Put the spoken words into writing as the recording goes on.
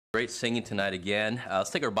Great singing tonight again. Let's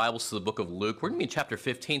take our Bibles to the book of Luke. We're going to be in chapter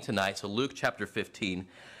 15 tonight, so Luke chapter 15.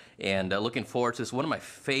 And looking forward to this, one of my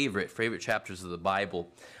favorite chapters of the Bible.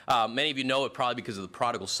 Many of you know it probably because of the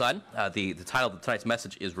prodigal son. The title of tonight's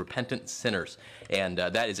message is Repentant Sinners, and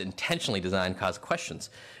that is intentionally designed to cause questions.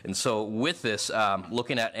 And so with this,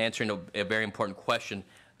 looking at answering a very important question,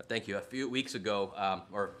 thank you. A few weeks ago,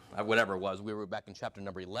 or whatever it was, we were back in chapter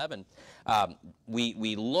number 11.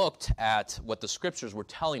 We looked at what the scriptures were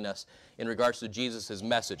telling us in regards to Jesus'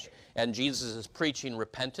 message. And Jesus is preaching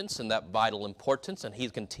repentance and that vital importance, and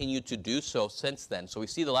he's continued to do so since then. So we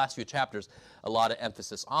see the last few chapters, a lot of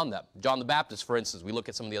emphasis on that. John the Baptist, for instance, we look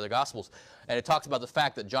at some of the other Gospels, and it talks about the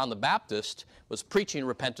fact that John the Baptist was preaching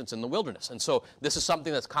repentance in the wilderness. And so this is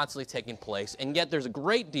something that's constantly taking place, and yet there's a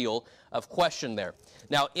great deal of question there.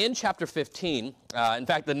 Now, in chapter 15, in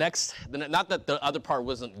fact, not that the other part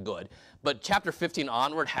wasn't good, but chapter 15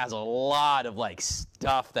 onward has a lot of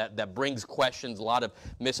stuff that brings questions, a lot of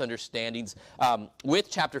misunderstandings. With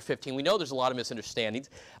chapter 15, we know there's a lot of misunderstandings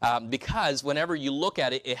because whenever you look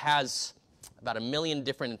at it, it has about 1 million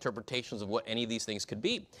different interpretations of what any of these things could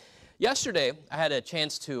be. Yesterday, I had a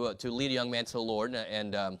chance to lead a young man to the Lord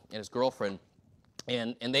and his girlfriend,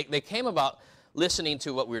 and they came about listening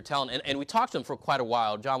to what we were telling, and we talked to him for quite a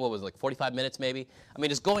while. John, what was it, 45 minutes maybe? I mean,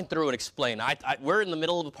 just going through and explaining. We're in the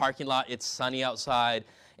middle of the parking lot. It's sunny outside,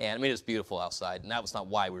 and I mean, it's beautiful outside, and that was not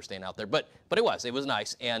why we were staying out there, but it was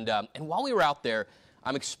nice. And while we were out there,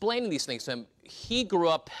 I'm explaining these things to him. He grew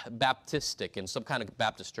up Baptistic in some kind of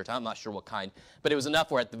Baptist church. I'm not sure what kind, but it was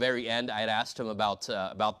enough where at the very end I had asked him about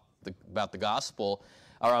the gospel,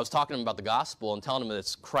 or I was talking to him about the gospel and telling him that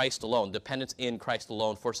it's Christ alone, dependence in Christ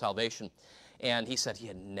alone for salvation. And he said he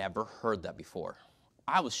had never heard that before.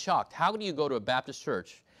 I was shocked. How do you go to a Baptist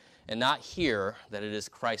church and not hear that it is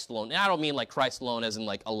Christ alone? And I don't mean like Christ alone as in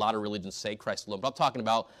like a lot of religions say Christ alone, but I'm talking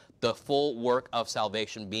about the full work of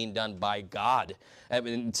salvation being done by God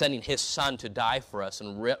and sending his son to die for us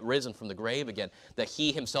and risen from the grave again, that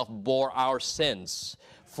he himself bore our sins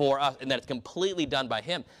for us and that it's completely done by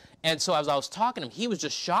him. And so as I was talking to him, he was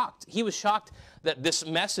just shocked. He was shocked that this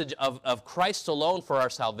message of Christ alone for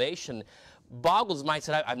our salvation boggles his mind.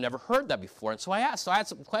 Said, I've never heard that before. And so I had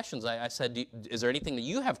some questions. I said, is there anything that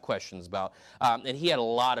you have questions about? And he had a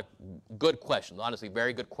lot of good questions, honestly,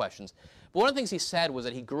 very good questions. But one of the things he said was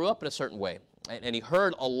that he grew up in a certain way, and he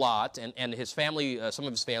heard a lot, and his family, some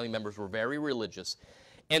of his family members were very religious.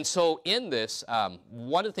 And so in this,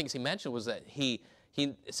 one of the things he mentioned was that he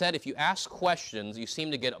said, if you ask questions, you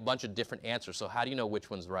seem to get a bunch of different answers. So how do you know which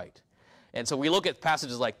one's right? And so we look at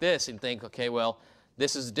passages like this and think, okay, well,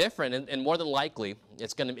 this is different, and more than likely,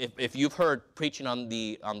 it's going to. If you've heard preaching on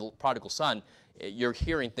the prodigal son, you're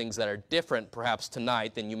hearing things that are different, perhaps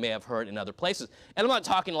tonight, than you may have heard in other places. And I'm not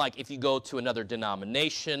talking like if you go to another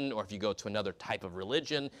denomination or if you go to another type of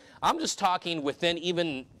religion. I'm just talking within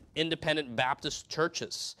even independent Baptist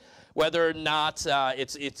churches, whether or not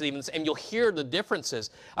it's even, and you'll hear the differences.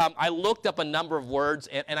 I looked up a number of words,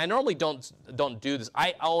 and I normally don't do this.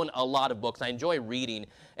 I own a lot of books. I enjoy reading,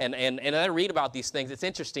 and I read about these things. It's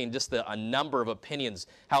interesting, just a number of opinions,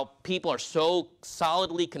 how people are so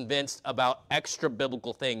solidly convinced about extra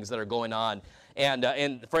biblical things that are going on.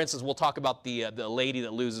 And for instance, we'll talk about the lady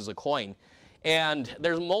that loses a coin. And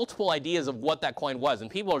there's multiple ideas of what that coin was,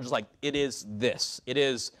 and people are just like, it is this. It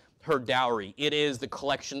is her dowry. It is the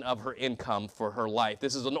collection of her income for her life.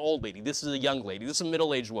 This is an old lady. This is a young lady. This is a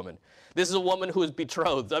middle-aged woman. This is a woman who is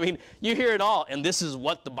betrothed. I mean, you hear it all, and this is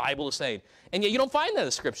what the Bible is saying. And yet you don't find that in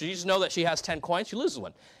the Scripture. You just know that she has 10 coins, she loses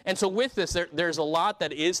one. And so with this, there's a lot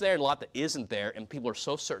that is there and a lot that isn't there, and people are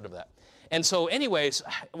so certain of that. And so anyways,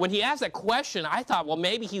 when he asked that question, I thought, well,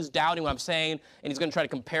 maybe he's doubting what I'm saying, and he's going to try to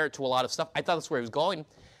compare it to a lot of stuff. I thought that's where he was going.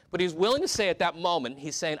 But he's willing to say at that moment,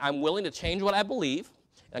 he's saying, I'm willing to change what I believe,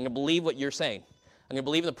 and I'm going to believe what you're saying. I'm going to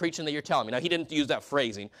believe in the preaching that you're telling me. Now, he didn't use that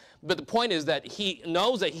phrasing, but the point is that he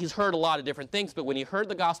knows that he's heard a lot of different things, but when he heard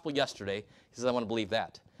the gospel yesterday, he says, I want to believe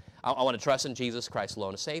that. I want to trust in Jesus Christ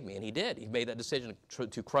alone to save me, and he did. He made that decision to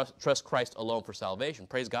trust Christ alone for salvation.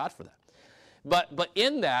 Praise God for that. But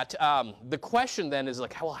in that, the question then is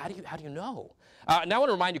like, well, how do you know? Now I want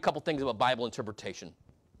to remind you a couple things about Bible interpretation.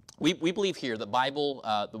 We believe here that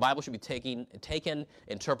the Bible should be taken,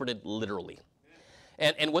 interpreted literally.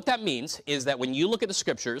 And what that means is that when you look at the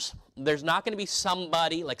Scriptures, there's not going to be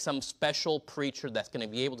somebody, like some special preacher that's going to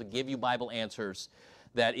be able to give you Bible answers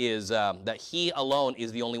that he alone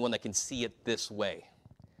is the only one that can see it this way.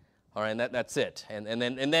 All right, and that's it. And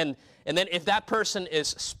then if that person is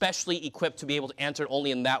specially equipped to be able to answer it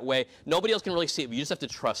only in that way, nobody else can really see it. But you just have to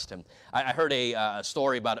trust him. I heard a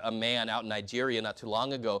story about a man out in Nigeria not too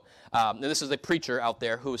long ago. And this is a preacher out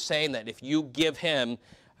there who was saying that if you give him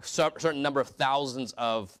a certain number of thousands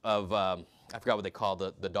of I forgot what they call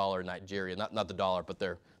the dollar in Nigeria, not the dollar, but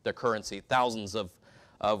their currency, thousands of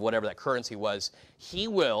whatever that currency was, he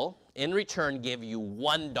will, in return, give you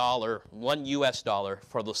 $1, $1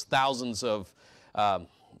 for those thousands of, I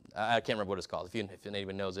can't remember what it's called. If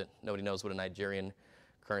anybody knows it, nobody knows what a Nigerian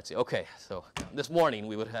currency. Okay, so this morning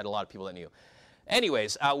we would have had a lot of people that knew.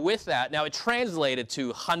 Anyways, with that, now it translated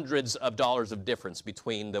to hundreds of dollars of difference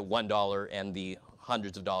between the $1 and the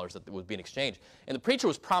hundreds of dollars that was being exchanged. And the preacher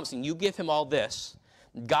was promising, you give him all this,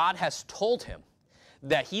 God has told him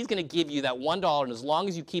that he's going to give you that $1, and as long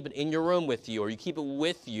as you keep it in your room with you, or you keep it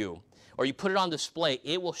with you, or you put it on display,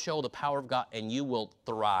 it will show the power of God, and you will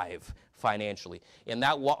thrive financially. And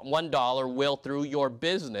that $1 will, through your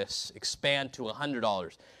business, expand to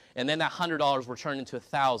 $100. And then that $100 will turn into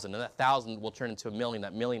 1,000, and that 1,000 will turn into 1,000,000,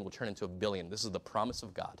 that 1,000,000 will turn into 1,000,000,000. This is the promise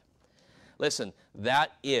of God. Listen,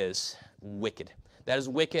 that is wicked. That is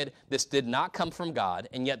wicked. This did not come from God,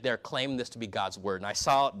 and yet they're claiming this to be God's word. And I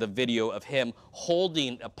saw the video of him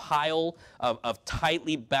holding a pile of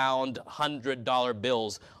tightly bound $100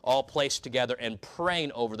 bills all placed together and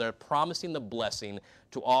praying over there, promising the blessing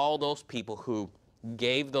to all those people who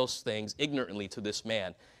gave those things ignorantly to this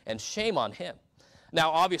man. And shame on him.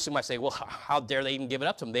 Now, obviously, you might say, well, how dare they even give it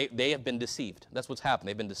up to him? They have been deceived. That's what's happened.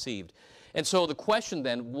 They've been deceived. And so the question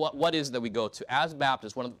then, what is that we go to? As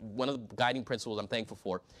Baptists, one of the guiding principles I'm thankful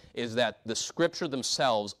for is that the Scripture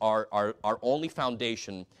themselves are our only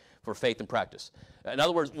foundation for faith and practice. In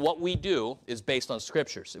other words, what we do is based on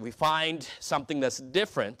Scriptures. If we find something that's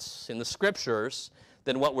different in the Scriptures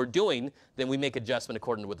than what we're doing, then we make adjustment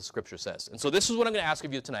according to what the Scripture says. And so this is what I'm going to ask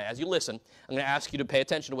of you tonight. As you listen, I'm going to ask you to pay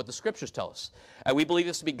attention to what the Scriptures tell us. We believe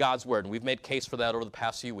this to be God's Word, and we've made case for that over the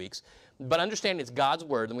past few weeks. But understand it's God's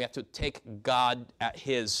Word, and we have to take God at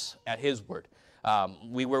His Word.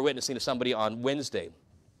 We were witnessing to somebody on Wednesday,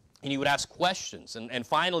 and he would ask questions, and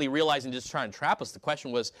finally realizing just trying to trap us, the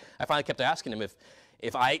question was, I finally kept asking him,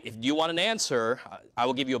 if you want an answer, I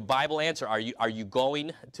will give you a Bible answer. Are you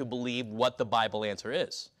going to believe what the Bible answer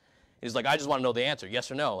is? He's like, I just want to know the answer,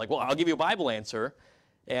 yes or no. Like, well, I'll give you a Bible answer,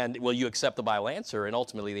 and will you accept the Bible answer? And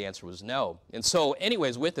ultimately, the answer was no. And so,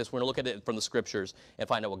 anyways, with this, we're going to look at it from the Scriptures and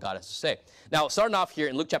find out what God has to say. Now, starting off here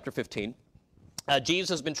in Luke chapter 15, Jesus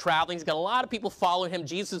has been traveling. He's got a lot of people following him.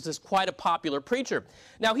 Jesus is quite a popular preacher.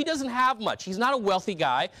 Now, he doesn't have much. He's not a wealthy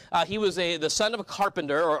guy. He was the son of a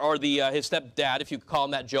carpenter, or his stepdad, if you could call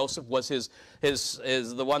him that. Joseph was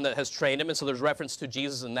the one that has trained him, and so there's reference to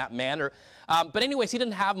Jesus in that manner. But anyways, he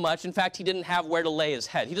didn't have much. In fact, he didn't have where to lay his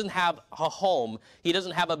head. He doesn't have a home. He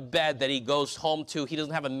doesn't have a bed that he goes home to. He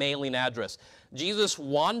doesn't have a mailing address. Jesus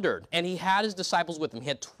wandered, and he had his disciples with him. He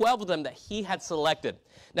had 12 of them that he had selected.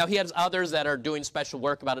 Now, he has others that are doing special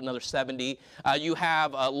work, about another 70. You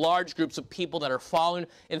have large groups of people that are following.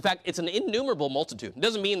 In fact, it's an innumerable multitude. It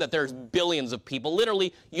doesn't mean that there's billions of people.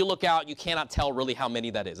 Literally, you look out, you cannot tell really how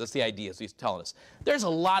many that is. That's the idea, as he's telling us. There's a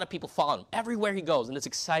lot of people following him everywhere he goes, and it's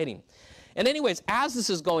exciting. And anyways, as this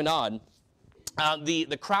is going on,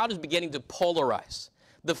 the crowd is beginning to polarize.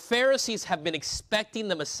 The Pharisees have been expecting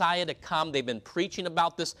the Messiah to come. They've been preaching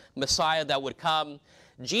about this Messiah that would come.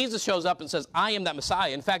 Jesus shows up and says, I am that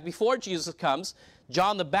Messiah. In fact, before Jesus comes,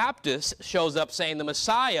 John the Baptist shows up saying the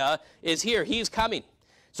Messiah is here. He's coming.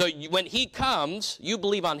 So when he comes, you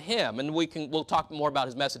believe on him, and we'll talk more about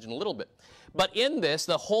his message in a little bit. But in this,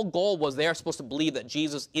 the whole goal was they are supposed to believe that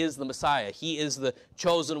Jesus is the Messiah. He is the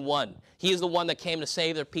chosen one. He is the one that came to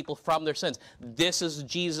save their people from their sins. This is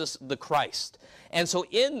Jesus the Christ. And so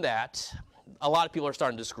in that, a lot of people are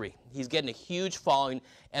starting to disagree. He's getting a huge following,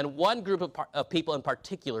 and one group of people in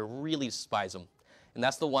particular really despise him, and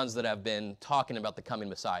that's the ones that have been talking about the coming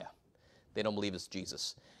Messiah. They don't believe it's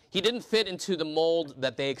Jesus. He didn't fit into the mold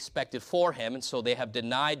that they expected for him, and so they have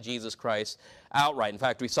denied Jesus Christ outright. In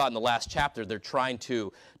fact, we saw in the last chapter, they're trying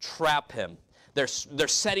to trap him. They're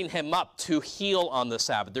setting him up to heal on the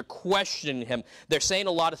Sabbath. They're questioning him. They're saying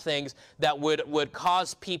a lot of things that would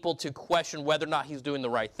cause people to question whether or not he's doing the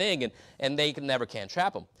right thing, and they never can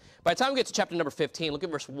trap him. By the time we get to chapter number 15, look at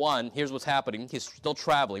verse 1. Here's what's happening. He's still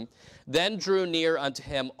traveling. Then drew near unto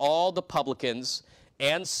him all the publicans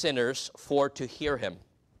and sinners for to hear him.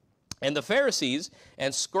 And the Pharisees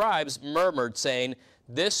and scribes murmured, saying,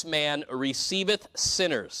 This man receiveth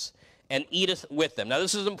sinners and eateth with them. Now,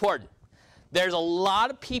 this is important. There's a lot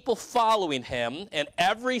of people following him, and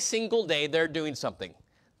every single day they're doing something.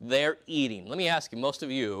 They're eating. Let me ask you, most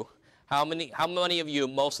of you How many of you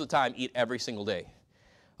most of the time eat every single day?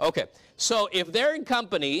 Okay, so if they're in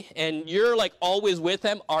company and you're like always with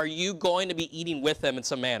them, are you going to be eating with them in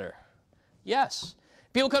some manner? Yes.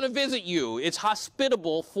 People come to visit you. It's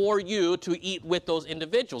hospitable for you to eat with those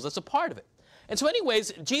individuals. That's a part of it. And so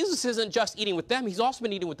anyways, Jesus isn't just eating with them. He's also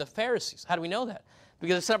been eating with the Pharisees. How do we know that?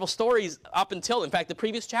 Because there's several stories up until, in fact, the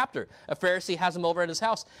previous chapter, a Pharisee has him over at his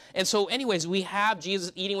house. And so anyways, we have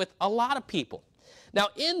Jesus eating with a lot of people. Now,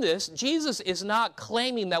 in this, Jesus is not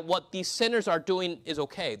claiming that what these sinners are doing is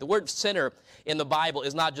okay. The word sinner in the Bible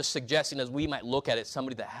is not just suggesting, as we might look at it,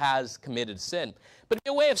 somebody that has committed sin, but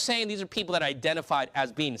a way of saying these are people that are identified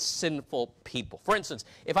as being sinful people. For instance,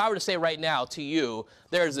 if I were to say right now to you,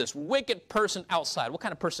 there's this wicked person outside, what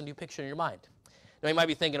kind of person do you picture in your mind? Now, you might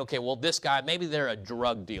be thinking, okay, well, this guy, maybe they're a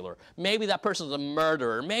drug dealer. Maybe that person's a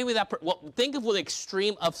murderer. Maybe well, think of the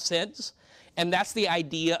extreme of sins. And that's the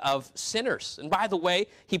idea of sinners. And by the way,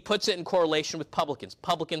 he puts it in correlation with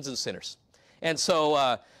publicans and sinners. And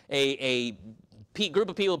so a group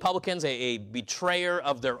of people, publicans, a betrayer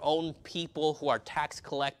of their own people who are tax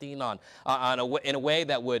collecting in a way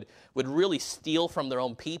that would really steal from their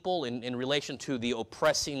own people in relation to the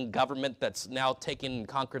oppressing government that's now taken and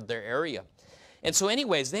conquered their area. And so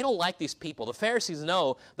anyways, they don't like these people. The Pharisees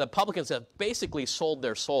know that publicans have basically sold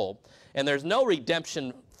their soul, and there's no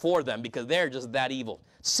redemption for them because they're just that evil.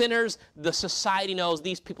 Sinners, the society knows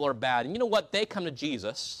these people are bad. And you know what? They come to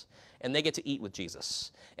Jesus, and they get to eat with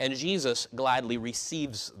Jesus. And Jesus gladly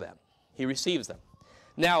receives them. He receives them.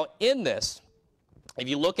 Now, in this, if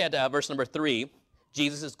you look at verse number 3,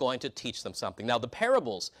 Jesus is going to teach them something. Now, the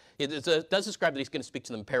parables, it does describe that he's going to speak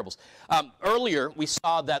to them in parables. Earlier, we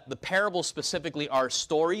saw that the parables specifically are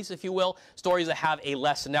stories, if you will, stories that have a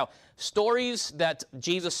lesson. Now, stories that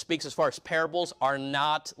Jesus speaks as far as parables are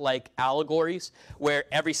not like allegories where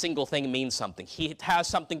every single thing means something. He has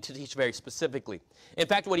something to teach very specifically. In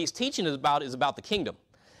fact, what he's teaching is about the kingdom.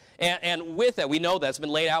 And with that, we know that it's been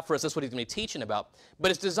laid out for us. That's what he's going to be teaching about.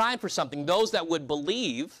 But it's designed for something. Those that would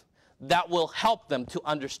believe, that will help them to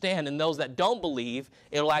understand. And those that don't believe,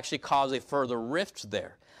 it'll actually cause a further rift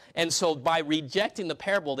there. And so by rejecting the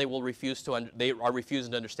parable, they are refusing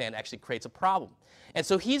to understand, actually creates a problem. And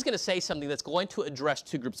so he's going to say something that's going to address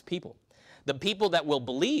two groups of people. The people that will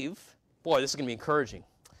believe, boy, this is going to be encouraging.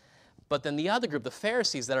 But then the other group, the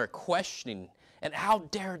Pharisees that are questioning, and how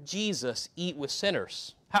dare Jesus eat with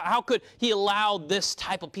sinners? How could he allow this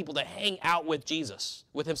type of people to hang out with Jesus,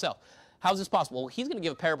 with himself? How is this possible? Well, he's going to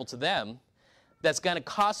give a parable to them that's going to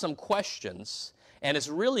cause some questions, and it's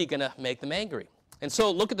really going to make them angry. And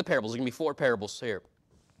so look at the parables. There's going to be 4 parables here.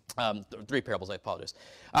 3 parables, I apologize.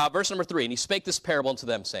 Verse number 3, and he spake this parable unto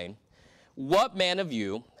them, saying, What man of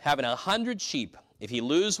you, having 100 sheep, if he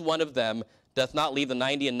lose one of them, doth not leave the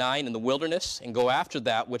 99 in the wilderness, and go after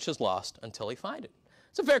that which is lost until he find it?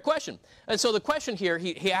 It's a fair question. And so the question here,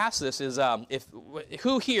 he asks this is,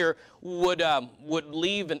 who here would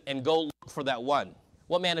leave and go look for that one?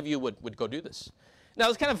 What man of you would go do this? Now,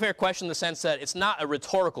 it's kind of a fair question in the sense that it's not a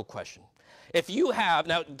rhetorical question. If you have,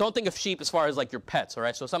 now don't think of sheep as far as like your pets, all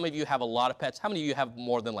right? So some of you have a lot of pets. How many of you have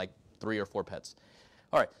more than like 3 or 4 pets?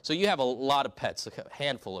 All right, so you have a lot of pets, a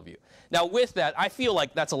handful of you. Now with that, I feel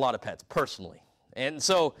like that's a lot of pets, personally. And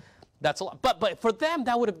so that's a lot. But for them,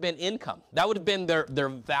 that would have been income. That would have been their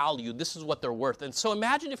value. This is what they're worth. And so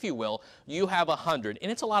imagine, if you will, you have 100,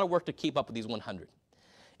 and it's a lot of work to keep up with these 100.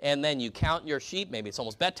 And then you count your sheep. Maybe it's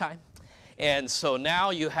almost bedtime. And so now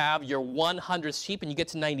you have your 100th sheep, and you get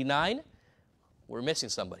to 99. We're missing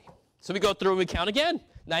somebody. So we go through and we count again.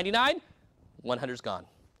 99, 100's gone.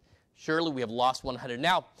 Surely we have lost 100.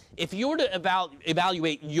 Now, if you were to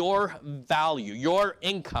evaluate your value, your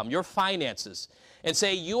income, your finances, and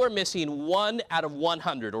say you are missing 1 out of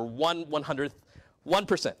 100 or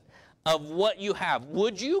 1% of what you have,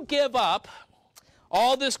 would you give up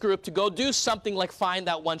all this group to go do something like find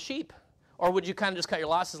that one sheep? Or would you kind of just cut your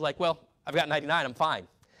losses like, well, I've got 99, I'm fine.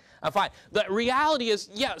 I'm fine. The reality is,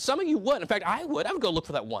 yeah, some of you would. In fact, I would go look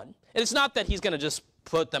for that one. And it's not that he's going to just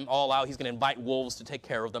put them all out. He's going to invite wolves to take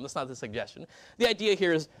care of them. That's not the suggestion. The idea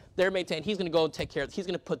here is they're maintained. He's going to go and take care of it. He's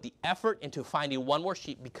going to put the effort into finding one more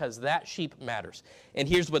sheep because that sheep matters. And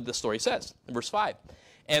here's what the story says in verse 5.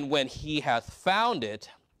 And when he hath found it,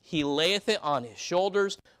 he layeth it on his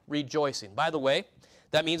shoulders, rejoicing. By the way,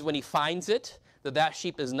 that means when he finds it, that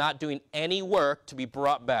sheep is not doing any work to be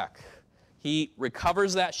brought back. He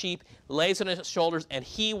recovers that sheep, lays it on his shoulders, and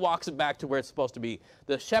he walks it back to where it's supposed to be.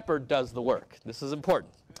 The shepherd does the work. This is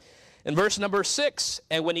important. In verse number 6,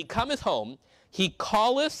 and when he cometh home, he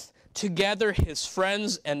calleth together his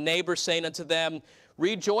friends and neighbors, saying unto them,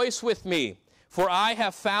 Rejoice with me, for I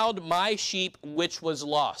have found my sheep which was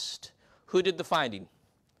lost. Who did the finding?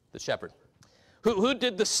 The shepherd. Who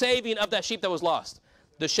did the saving of that sheep that was lost?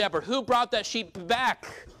 The shepherd. Who brought that sheep back?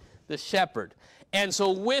 The shepherd. And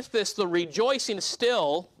so with this, the rejoicing is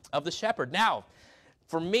still of the shepherd. Now,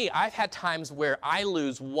 for me, I've had times where I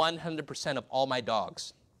lose 100% of all my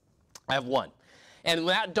dogs. I have one. And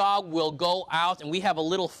that dog will go out, and we have a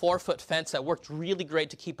little 4-foot fence that worked really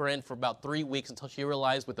great to keep her in for about 3 weeks until she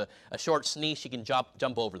realized with a short sneeze she can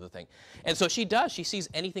jump over the thing. And so she does. She sees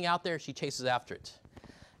anything out there, she chases after it.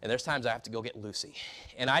 And there's times I have to go get Lucy.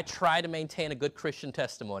 And I try to maintain a good Christian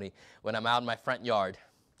testimony when I'm out in my front yard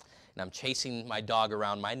and I'm chasing my dog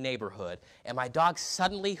around my neighborhood, and my dog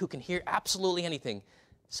suddenly, who can hear absolutely anything,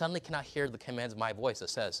 suddenly cannot hear the commands of my voice that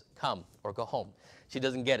says, come or go home. She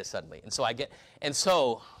doesn't get it suddenly. And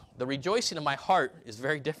so the rejoicing of my heart is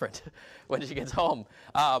very different when she gets home.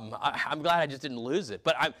 I'm glad I just didn't lose it.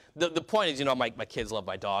 But the point is, my kids love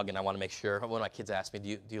my dog, and I want to make sure. When my kids ask me,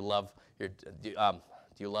 do you love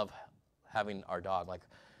having our dog? Like,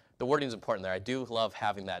 the wording is important there. I do love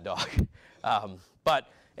having that dog. But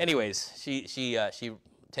anyways, she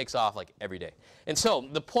takes off like every day. And so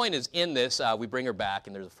the point is, in this, we bring her back,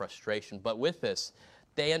 and there's a frustration. But with this,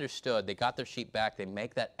 they understood. They got their sheep back. They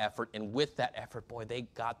make that effort. And with that effort, boy, they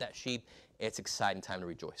got that sheep. It's exciting time to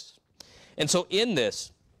rejoice. And so in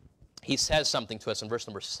this, he says something to us in verse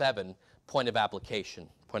number 7, point of application.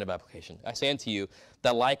 Point of application. I say unto you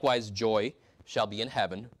that likewise joy shall be in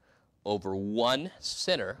heaven over one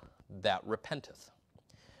sinner that repenteth,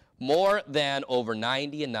 more than over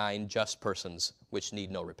 99 just persons which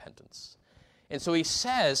need no repentance. And so he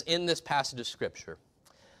says in this passage of Scripture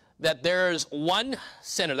that there's one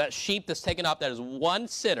sinner, that sheep that's taken up, that is one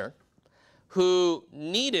sinner who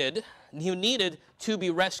needed to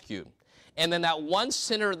be rescued. And then that one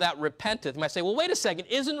sinner that repenteth, you might say, well, wait a second,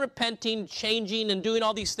 isn't repenting, changing, and doing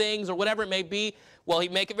all these things, or whatever it may be? Well, he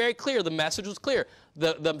make it very clear. The message was clear.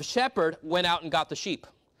 The shepherd went out and got the sheep.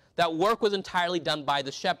 That work was entirely done by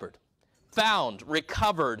the shepherd. Found,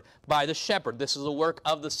 recovered by the shepherd. This is the work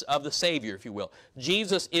of the Savior, if you will.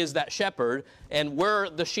 Jesus is that shepherd, and we're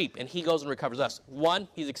the sheep, and he goes and recovers us. One,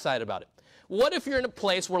 he's excited about it. What if you're in a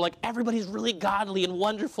place where like everybody's really godly and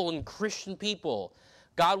wonderful and Christian people?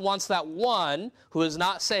 God wants that one who is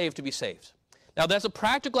not saved to be saved. Now, that's a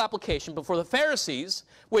practical application, but for the Pharisees,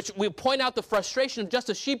 which we point out the frustration of just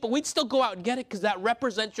a sheep, but we'd still go out and get it because that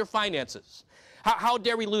represents your finances. How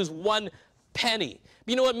dare we lose one penny?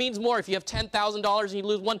 You know what means more if you have $10,000 and you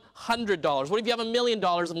lose $100? What if you have $1 million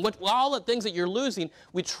and all the things that you're losing,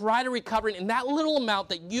 we try to recover it in that little amount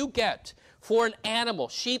that you get for an animal.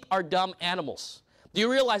 Sheep are dumb animals. Do you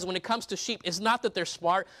realize when it comes to sheep, it's not that they're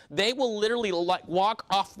smart. They will literally walk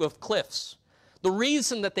off of cliffs. The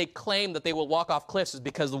reason that they claim that they will walk off cliffs is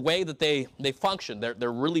because the way that they function,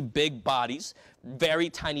 they're really big bodies, very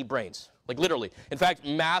tiny brains, like literally. In fact,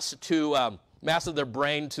 mass of their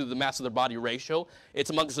brain to the mass of their body ratio, it's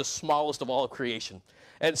amongst the smallest of all of creation.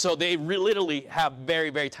 And so they literally have very,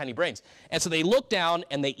 very tiny brains. And so they look down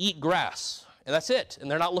and they eat grass, and that's it. And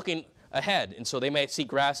they're not looking ahead. And so they may see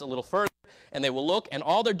grass a little further, and they will look, and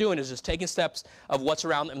all they're doing is just taking steps of what's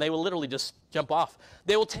around them, and they will literally just jump off.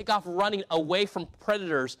 They will take off running away from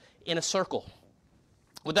predators in a circle.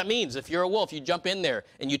 What that means, if you're a wolf, you jump in there,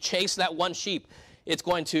 and you chase that one sheep, it's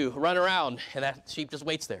going to run around, and that sheep just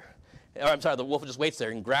waits there. Or, I'm sorry, the wolf just waits there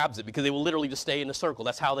and grabs it because they will literally just stay in a circle.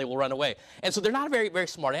 That's how they will run away. And so they're not very, very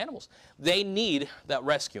smart animals. They need that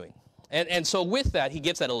rescuing. And so with that, he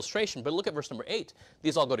gives that illustration. But look at verse number 8.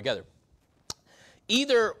 These all go together.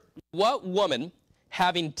 Either what woman,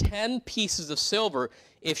 having 10 pieces of silver,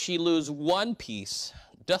 if she lose one piece,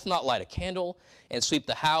 doth not light a candle and sweep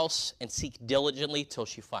the house and seek diligently till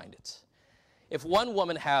she find it? If one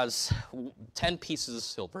woman has 10 pieces of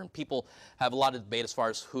silver, and people have a lot of debate as far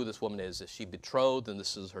as who this woman is. Is she betrothed and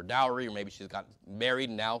this is her dowry, or maybe she's got married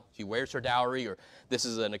and now she wears her dowry, or this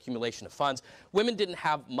is an accumulation of funds. Women didn't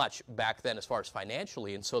have much back then as far as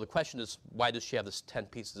financially, and so the question is, why does she have this 10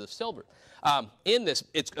 pieces of silver? In this,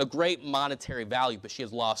 it's a great monetary value, but she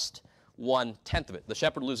has lost 1/10 of it. The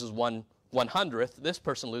shepherd loses 1/100th. This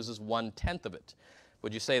person loses 1/10 of it.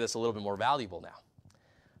 Would you say that's a little bit more valuable now?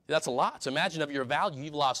 That's a lot. So imagine of your value,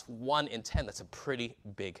 you've lost 1 in 10. That's a pretty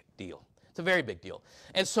big deal. It's a very big deal.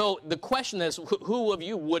 And so the question is, who of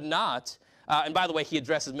you would not, and by the way, he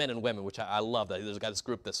addresses men and women, which I love that. There's got this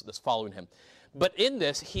group that's following him. But in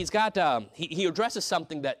this, he addresses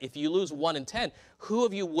something that if you lose 1 in 10, who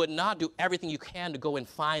of you would not do everything you can to go and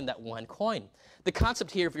find that one coin? The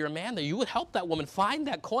concept here, if you're a man there, you would help that woman find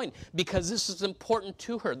that coin because this is important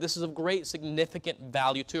to her. This is of great significant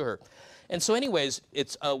value to her. And so anyways,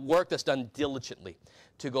 it's a work that's done diligently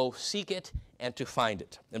to go seek it and to find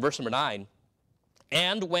it. In verse number 9,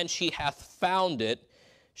 and when she hath found it,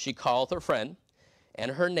 she calleth her friend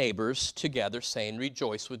and her neighbors together, saying,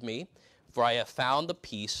 rejoice with me, for I have found the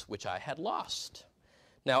piece which I had lost.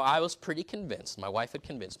 Now, I was pretty convinced, my wife had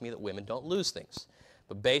convinced me that women don't lose things.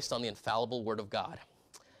 But based on the infallible Word of God,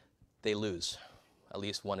 they lose at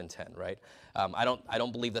least 1 in 10, right? I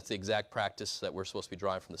don't believe that's the exact practice that we're supposed to be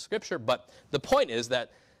drawing from the Scripture, but the point is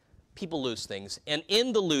that people lose things, and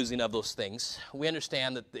in the losing of those things, we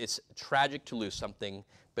understand that it's tragic to lose something,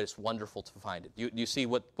 but it's wonderful to find it. You see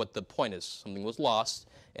what the point is. Something was lost,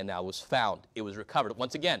 and now was found. It was recovered.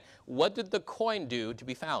 Once again, what did the coin do to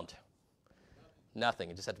be found? Nothing.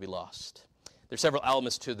 It just had to be lost. There's several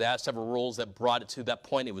elements to that, several rules that brought it to that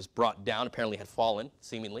point. It was brought down. Apparently it had fallen,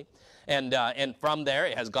 seemingly. And from there,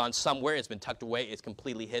 it has gone somewhere. It's been tucked away. It's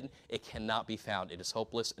completely hidden. It cannot be found. It is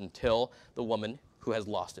hopeless until the woman who has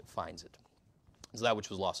lost it finds it. So that which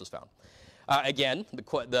was lost is found. Again,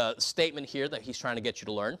 the statement here that he's trying to get you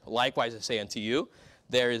to learn, likewise I say unto you,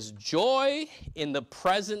 there is joy in the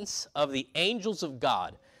presence of the angels of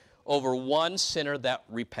God over one sinner that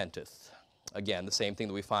repenteth. Again, the same thing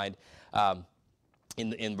that we find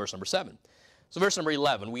in verse number 7. So verse number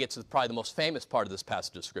 11, we get to probably the most famous part of this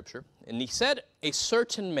passage of Scripture. And he said, a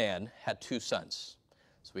certain man had 2 sons.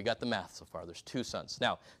 So we got the math so far. There's 2 sons.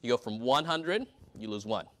 Now, you go from 100, you lose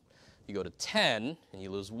 1. You go to 10, and you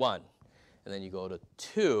lose 1. And then you go to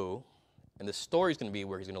 2, and the story's going to be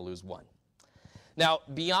where he's going to lose 1. Now,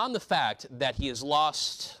 beyond the fact that he has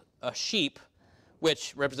lost a sheep,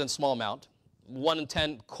 which represents a small amount, 1 in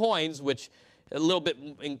 10 coins, which a little bit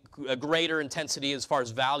a greater intensity as far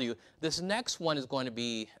as value, this next one is going to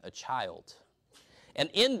be a child. And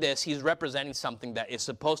in this, he's representing something that is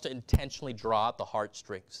supposed to intentionally draw out the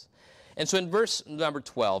heartstrings. And so in verse number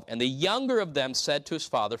 12, and the younger of them said to his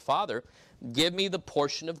father, Father, give me the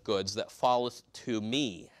portion of goods that falleth to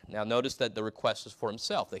me. Now notice that the request is for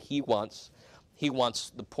himself, that he wants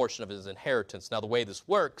the portion of his inheritance. Now the way this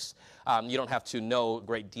works, you don't have to know a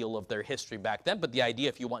great deal of their history back then, but the idea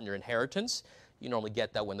if you want your inheritance, you normally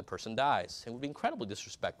get that when the person dies. It would be incredibly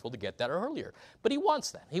disrespectful to get that earlier. But he wants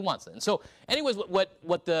that. He wants that. And so anyways,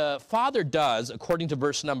 what the father does, according to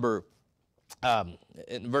verse number 12,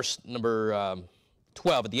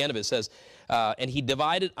 at the end of it says, and he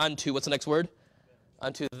divided unto, what's the next word?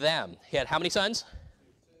 Unto them. He had how many sons?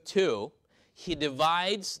 2. He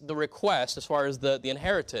divides the request as far as the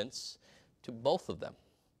inheritance to both of them.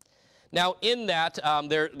 Now, in that,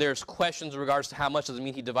 there's questions in regards to how much does it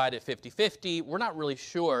mean he divided 50-50. We're not really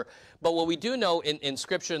sure. But what we do know in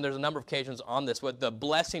Scripture, and there's a number of occasions on this, what the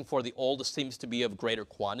blessing for the oldest seems to be of greater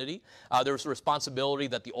quantity. There was a responsibility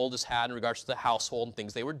that the oldest had in regards to the household and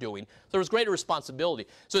things they were doing. So there was greater responsibility.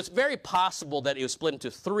 So it's very possible that it was split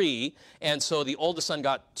into 3, and so the oldest son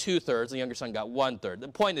got 2/3, the younger son got 1/3. The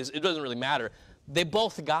point is, it doesn't really matter. They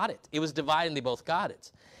both got it. It was divided, and they both got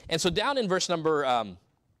it. And so down in verse number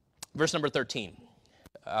 13,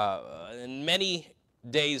 and many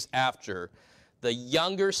days after, the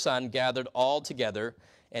younger son gathered all together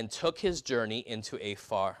and took his journey into a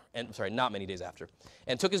far, not many days after,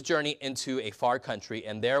 and took his journey into a far country,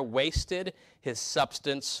 and there wasted his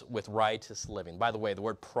substance with riotous living. By the way, the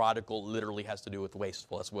word prodigal literally has to do with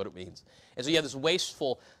wasteful. That's what it means. And so you have this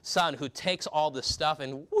wasteful son who takes all this stuff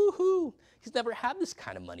and woohoo, he's never had this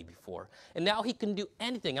kind of money before. And now he can do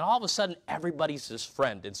anything. And all of a sudden, everybody's his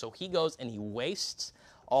friend. And so he goes and he wastes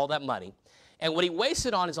all that money. And what he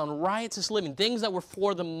wasted on is on riotous living, things that were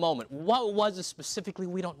for the moment. What was it specifically?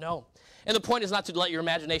 We don't know. And the point is not to let your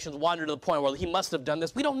imaginations wander to the point where he must have done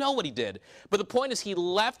this. We don't know what he did. But the point is he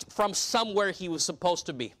left from somewhere he was supposed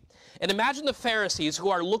to be. And imagine the Pharisees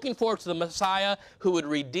who are looking forward to the Messiah who would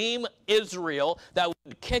redeem Israel, that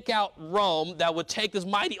would kick out Rome, that would take this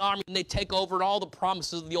mighty army and they'd take over, and all the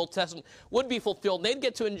promises of the Old Testament would be fulfilled. They'd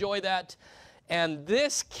get to enjoy that. And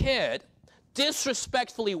this kid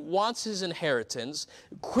disrespectfully wants his inheritance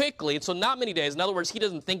quickly, so not many days. In other words, he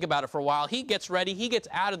doesn't think about it for a while. He gets ready. He gets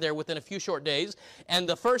out of there within a few short days. And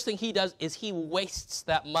the first thing he does is he wastes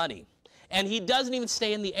that money. And he doesn't even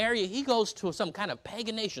stay in the area. He goes to some kind of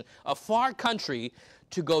pagan nation, a far country,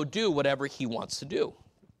 to go do whatever he wants to do.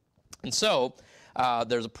 And so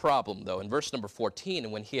there's a problem, though. In verse number 14,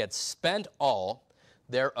 and when he had spent all,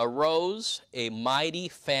 there arose a mighty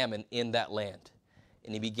famine in that land.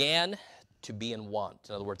 And he began to be in want.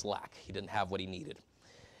 In other words, lack. He didn't have what he needed.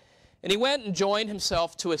 And he went and joined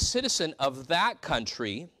himself to a citizen of that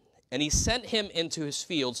country, and he sent him into his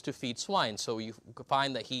fields to feed swine. So you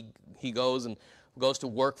find that he goes to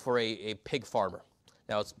work for a pig farmer.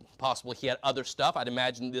 Now, it's possible he had other stuff. I'd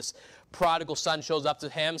imagine this prodigal son shows up to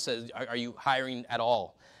him, says, are you hiring at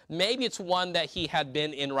all? Maybe it's one that he had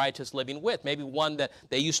been in righteous living with. Maybe one that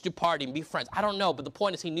they used to party and be friends. I don't know, but the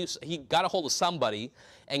point is he got a hold of somebody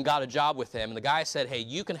and got a job with him. And the guy said, hey,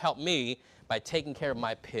 you can help me by taking care of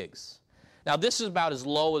my pigs. Now, this is about as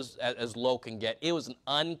low as low can get. It was an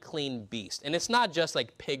unclean beast. And it's not just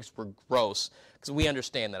like pigs were gross, because we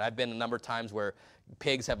understand that. I've been a number of times where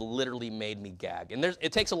pigs have literally made me gag. And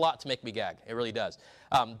it takes a lot to make me gag. It really does.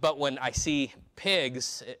 But when I see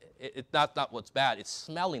pigs, it's not what's bad. It's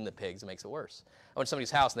smelling the pigs that makes it worse. I went to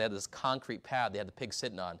somebody's house, and they had this concrete pad they had the pigs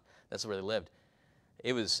sitting on. That's where they lived.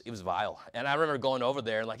 It was vile. And I remember going over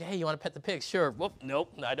there and like, hey, you want to pet the pigs? Sure. Whoop,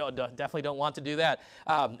 nope, I definitely don't want to do that.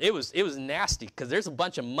 It was nasty because there's a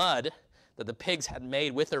bunch of mud that the pigs had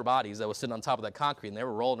made with their bodies that was sitting on top of that concrete, and they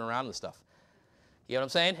were rolling around and stuff. You know what I'm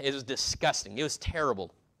saying? It was disgusting. It was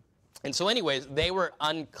terrible. And so anyways, they were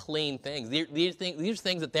unclean things. These are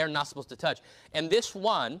things that they're not supposed to touch. And this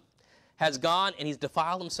one has gone and he's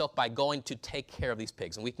defiled himself by going to take care of these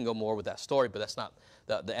pigs. And we can go more with that story, but that's not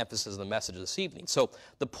the emphasis of the message of this evening. So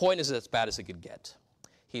the point is as bad as it could get.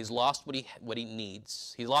 He's lost what he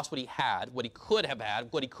needs. He's lost what he had, what he could have had,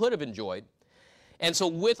 what he could have enjoyed. And so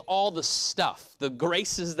with all the stuff, the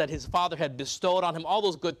graces that his father had bestowed on him, all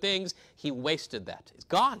those good things, he wasted that. It's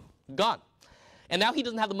gone. And now he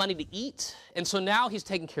doesn't have the money to eat. And so now he's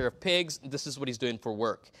taking care of pigs. This is what he's doing for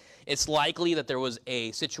work. It's likely that there was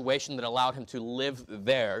a situation that allowed him to live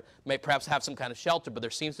there, may perhaps have some kind of shelter, but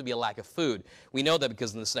there seems to be a lack of food. We know that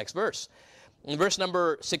because in this next verse. In verse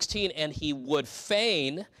number 16, and he would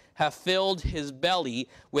fain have filled his belly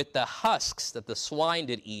with the husks that the swine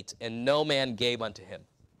did eat, and no man gave unto him.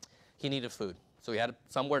 He needed food. So he had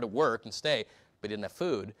somewhere to work and stay, but he didn't have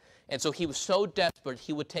food. And so he was so desperate,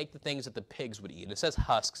 he would take the things that the pigs would eat. And it says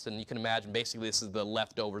husks, and you can imagine basically this is the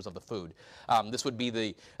leftovers of the food. This would be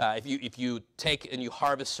the, if you take and you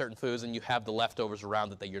harvest certain foods and you have the leftovers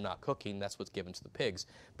around it that you're not cooking, that's what's given to the pigs,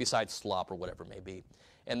 besides slop or whatever it may be.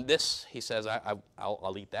 And this, he says,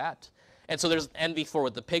 I'll eat that. And so there's envy for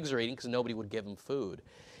what the pigs are eating because nobody would give them food.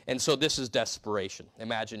 And so this is desperation.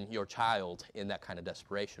 Imagine your child in that kind of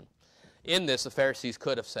desperation. In this, the Pharisees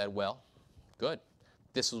could have said, well, good.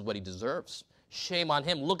 This is what he deserves. Shame on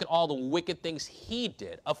him. Look at all the wicked things he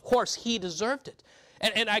did. Of course, he deserved it.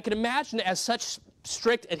 And I can imagine as such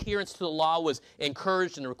strict adherence to the law was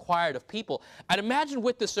encouraged and required of people, I'd imagine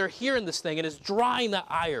with this, they're hearing this thing and it's drying the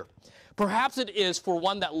ire. Perhaps it is for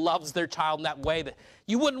one that loves their child in that way that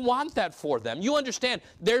you wouldn't want that for them. You understand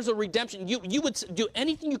there's a redemption. You would do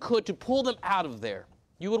anything you could to pull them out of there.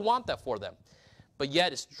 You would want that for them. But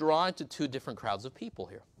yet it's drawn to two different crowds of people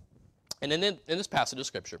here. And in this passage of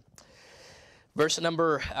Scripture, verse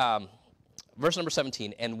number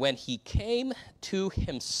 17, and when he came to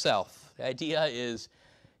himself, the idea is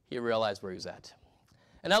he realized where he was at.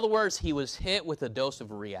 In other words, he was hit with a dose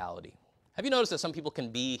of reality. Have you noticed that some people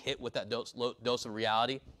can be hit with that dose of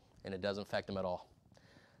reality, and it doesn't affect them at all?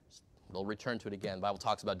 They'll return to it again. The Bible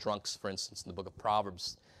talks about drunks, for instance, in the book of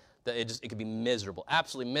Proverbs. That it can be miserable,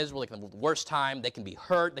 absolutely miserable. They can have the worst time. They can be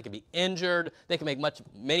hurt. They can be injured. They can make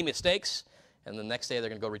many mistakes, and the next day they're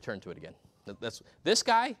going to go return to it again. This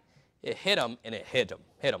guy, it hit him, and it hit him.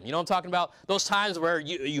 You know what I'm talking about? Those times where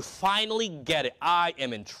you finally get it. I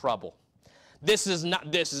am in trouble. This is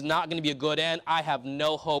not going to be a good end. I have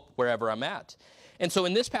no hope wherever I'm at. And so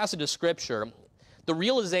in this passage of Scripture, the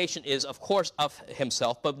realization is, of course, of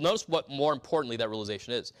himself, but notice what more importantly that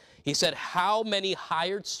realization is. He said, how many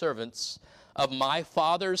hired servants of my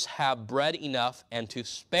father's have bread enough and to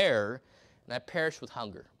spare, and I perish with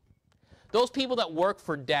hunger. Those people that work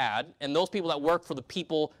for Dad, and those people that work for the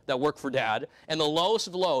people that work for Dad, and the lowest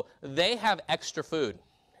of the low, they have extra food.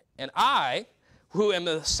 And I, who am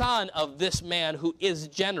the son of this man who is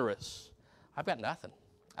generous, I've got nothing.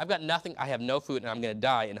 I've got nothing, I have no food, and I'm going to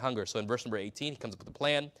die in hunger. So in verse number 18, he comes up with a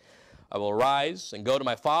plan. I will arise and go to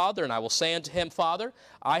my father, and I will say unto him, Father,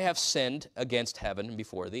 I have sinned against heaven and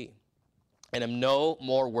before thee, and am no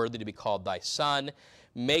more worthy to be called thy son.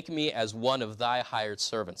 Make me as one of thy hired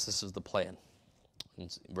servants. This is the plan. In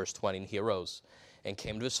verse 20, and he arose and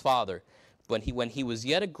came to his father. When he was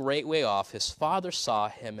yet a great way off, his father saw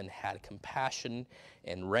him and had compassion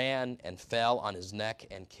and ran and fell on his neck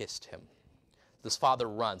and kissed him. This father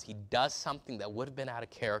runs. He does something that would have been out of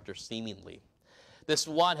character seemingly. This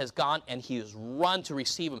one has gone and he has run to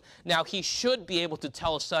receive him. Now he should be able to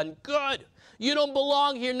tell his son, good, you don't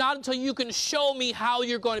belong here, not until you can show me how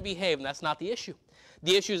you're going to behave. And that's not the issue.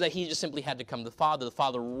 The issue is that he just simply had to come to the Father. The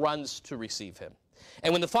Father runs to receive him.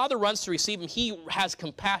 And when the Father runs to receive him, he has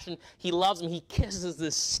compassion. He loves him. He kisses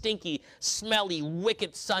this stinky, smelly,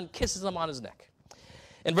 wicked son, kisses him on his neck.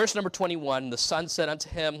 In verse number 21, the son said unto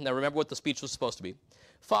him, now remember what the speech was supposed to be.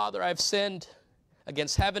 Father, I have sinned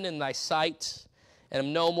against heaven and thy sight, and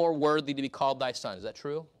am no more worthy to be called thy son. Is that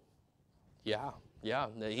true? Yeah.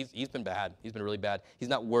 He's been bad. He's been really bad. He's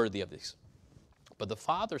not worthy of this. But the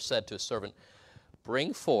father said to his servant,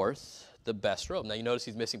 bring forth the best robe. Now you notice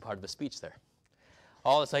he's missing part of the speech there.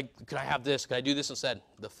 Oh, it's like, can I have this? Can I do this instead?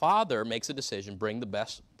 The father makes a decision, bring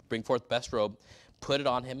forth the best robe, put it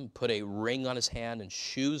on him, put a ring on his hand and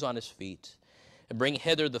shoes on his feet, and bring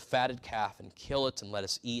hither the fatted calf and kill it and let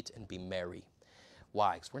us eat and be merry.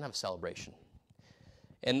 Why? Because we're going to have a celebration.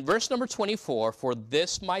 In verse number 24, for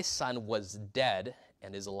this my son was dead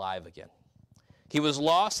and is alive again. He was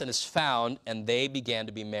lost and is found, and they began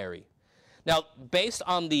to be merry. Now, based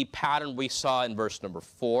on the pattern we saw in verse number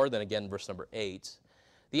 4, then again verse number 8,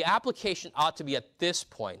 the application ought to be at this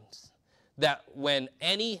point that when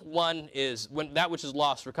that which is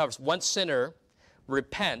lost recovers, one sinner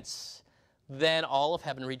repents, then all of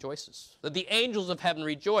heaven rejoices. That the angels of heaven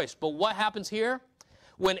rejoice. But what happens here?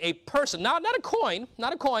 When a person, not a coin,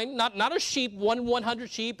 not a sheep, 100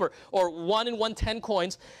 sheep or 1 in 110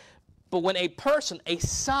 coins, but when a person, a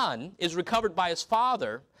son, is recovered by his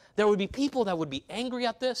father, there would be people that would be angry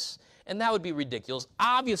at this, and that would be ridiculous.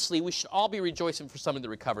 Obviously, we should all be rejoicing for somebody that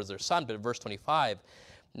recovers their son, but in verse 25,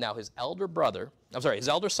 now his elder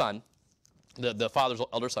son, the father's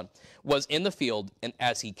elder son, was in the field, and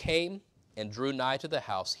as he came and drew nigh to the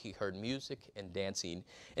house, he heard music and dancing. And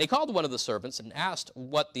he called one of the servants and asked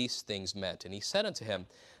what these things meant. And he said unto him,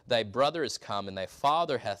 thy brother is come, and thy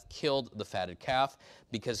father hath killed the fatted calf,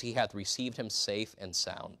 because he hath received him safe and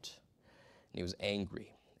sound. And he was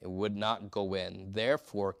angry, and would not go in.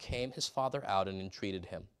 Therefore came his father out and entreated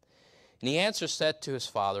him. And he answered, said to his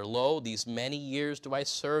father, lo, these many years do I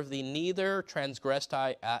serve thee, neither transgressed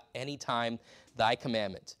I at any time thy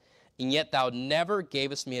commandment. And yet thou never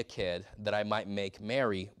gavest me a kid, that I might make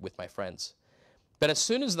merry with my friends. But as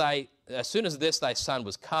soon as this thy son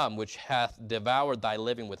was come, which hath devoured thy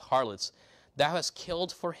living with harlots, thou hast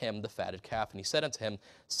killed for him the fatted calf. And he said unto him,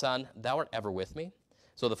 son, thou art ever with me.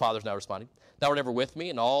 So the father's now responding, thou art ever with me,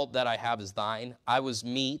 and all that I have is thine. It was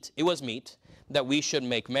meet that we should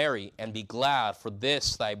make merry and be glad, for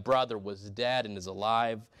this thy brother was dead and is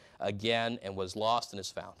alive again, and was lost and is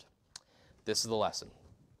found. This is the lesson.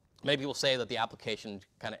 Maybe we'll say that the application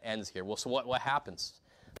kind of ends here. Well, so what happens?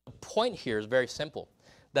 The point here is very simple,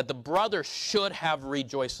 that the brother should have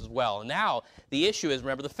rejoiced as well. And now the issue is,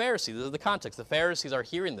 remember the Pharisees, this is the context. The Pharisees are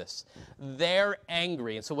hearing this. They're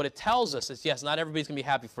angry. And so what it tells us is, yes, not everybody's going to be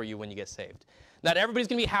happy for you when you get saved. Not everybody's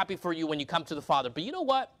going to be happy for you when you come to the Father. But you know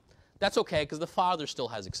what? That's okay, because the Father still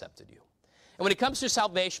has accepted you. And when it comes to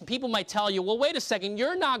salvation, people might tell you, well, wait a second,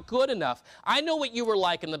 you're not good enough. I know what you were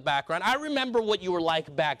like in the background. I remember what you were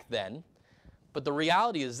like back then. But the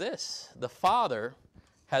reality is this, the Father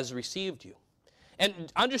has received you.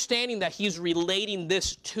 And understanding that he's relating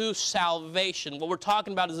this to salvation, what we're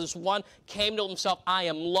talking about is this one came to himself, I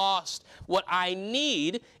am lost. What I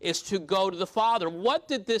need is to go to the Father. What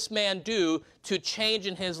did this man do to change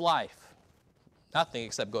in his life? Nothing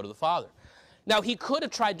except go to the Father. Now, he could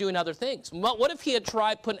have tried doing other things. What if he had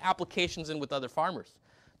tried putting applications in with other farmers?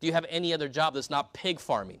 Do you have any other job that's not pig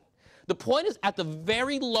farming? The point is, at the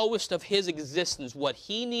very lowest of his existence, what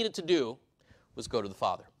he needed to do was go to the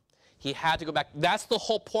Father. He had to go back. That's the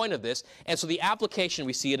whole point of this. And so the application,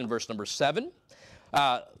 we see it in verse number 7,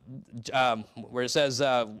 where it says,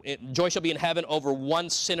 joy shall be in heaven over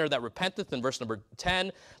one sinner that repenteth. In verse number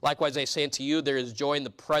 10, likewise I say unto you, there is joy in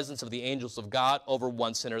the presence of the angels of God over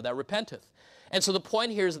one sinner that repenteth. And so the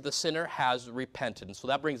point here is that the sinner has repented. And so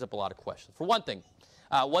that brings up a lot of questions. For one thing,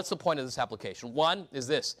 what's the point of this application? One is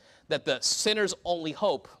this, that the sinner's only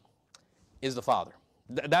hope is the Father.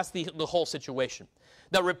 That's the whole situation.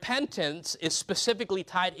 That repentance is specifically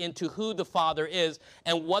tied into who the Father is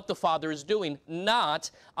and what the Father is doing, not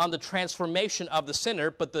on the transformation of the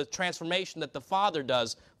sinner, but the transformation that the Father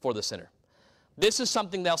does for the sinner. This is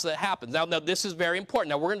something else that happens. Now this is very important.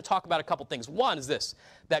 Now, we're going to talk about a couple things. One is this,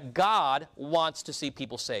 that God wants to see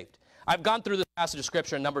people saved. I've gone through this passage of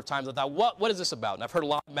Scripture a number of times. I thought, what is this about? And I've heard a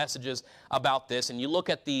lot of messages about this. And you look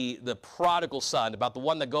at the prodigal son, about the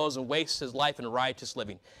one that goes and wastes his life in righteous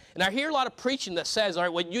living. And I hear a lot of preaching that says, all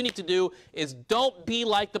right, what you need to do is don't be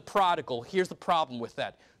like the prodigal. Here's the problem with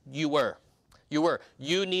that. You were. You were.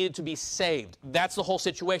 You needed to be saved. That's the whole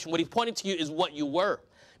situation. What he's pointing to you is what you were.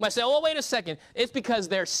 You might say, oh, wait a second. It's because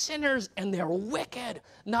they're sinners and they're wicked,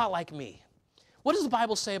 not like me. What does the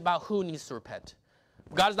Bible say about who needs to repent?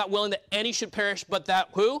 God is not willing that any should perish, but that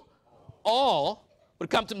who? All would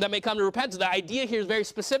come to, that may come to repentance. The idea here is very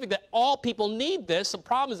specific, that all people need this. The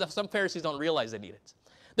problem is that some Pharisees don't realize they need it.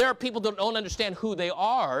 There are people that don't understand who they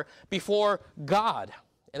are before God,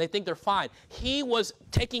 and they think they're fine. He was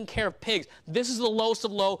taking care of pigs. This is the lowest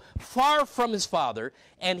of low, far from his Father,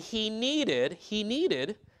 and he needed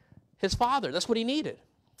his Father. That's what he needed.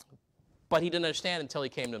 But he didn't understand until he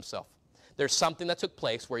came to himself. There's something that took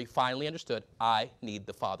place where he finally understood, I need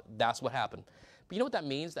the Father. That's what happened. But you know what that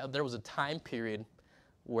means? That there was a time period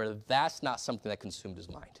where that's not something that consumed his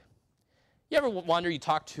mind. You ever wonder, you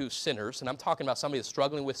talk to sinners, and I'm talking about somebody that's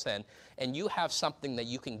struggling with sin, and you have something that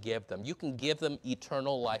you can give them. You can give them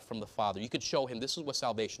eternal life from the Father. You could show him this is what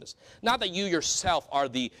salvation is. Not that you yourself are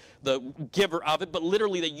the giver of it, but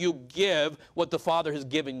literally that you give what the Father has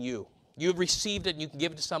given you. You've received it, and you can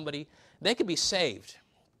give it to somebody. They could be saved.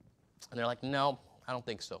 And they're like, no, I don't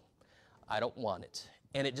think so. I don't want it.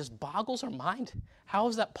 And it just boggles our mind. How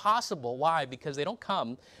is that possible? Why? Because they don't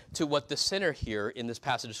come to what the sinner here in this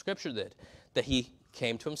passage of Scripture did, that he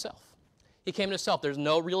came to himself. He came to himself. There's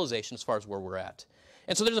no realization as far as where we're at.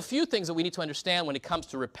 And so there's a few things that we need to understand when it comes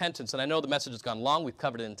to repentance. And I know the message has gone long. We've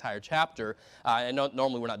covered an entire chapter. I know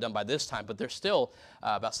normally we're not done by this time, but there's still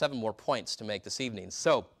about 7 more points to make this evening.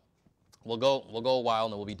 So we'll go a while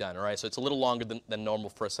and then we'll be done, all right? So it's a little longer than normal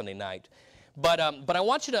for a Sunday night. But I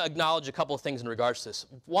want you to acknowledge a couple of things in regards to this.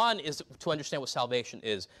 One is to understand what salvation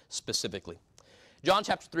is specifically. John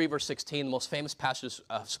chapter 3, verse 16, the most famous passage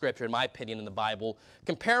of Scripture, in my opinion, in the Bible.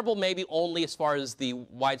 Comparable maybe only as far as the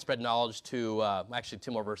widespread knowledge to, actually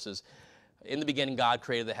 2 more verses. In the beginning, God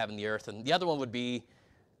created the heaven and the earth. And the other one would be,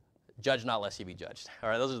 judge not lest ye be judged. All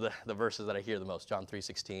right, those are the verses that I hear the most. John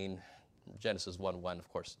 3:16, Genesis 1:1, of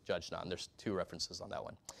course, judge not. And there's 2 references on that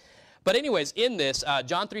one. But anyways, in this,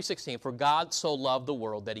 John 3:16, for God so loved the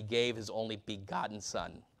world that he gave his only begotten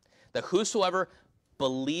Son, that whosoever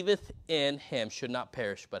believeth in him should not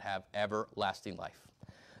perish but have everlasting life.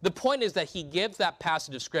 The point is that he gives that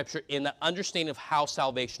passage of Scripture in the understanding of how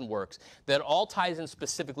salvation works, that it all ties in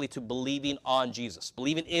specifically to believing on Jesus,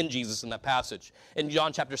 believing in Jesus in that passage. In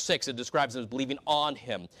John chapter 6, it describes it as believing on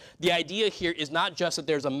him. The idea here is not just that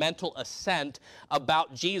there's a mental assent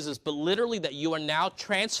about Jesus, but literally that you are now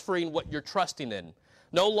transferring what you're trusting in.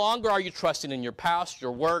 No longer are you trusting in your past,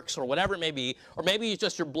 your works, or whatever it may be, or maybe it's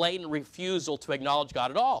just your blatant refusal to acknowledge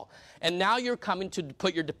God at all. And now you're coming to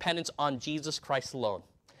put your dependence on Jesus Christ alone.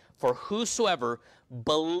 For whosoever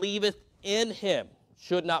believeth in him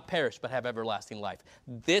should not perish, but have everlasting life.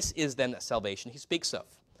 This is then that salvation he speaks of.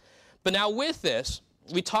 But now with this,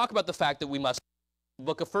 we talk about the fact that we must. The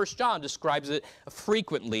book of 1 John describes it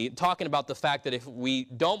frequently, talking about the fact that if we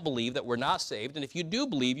don't believe, that we're not saved, and if you do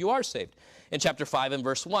believe, you are saved. In chapter 5 and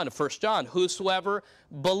verse 1 of 1 John, whosoever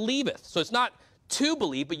believeth. So it's not to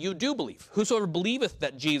believe, but you do believe. Whosoever believeth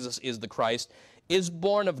that Jesus is the Christ is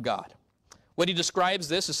born of God. What he describes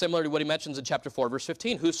this is similar to what he mentions in chapter 4, verse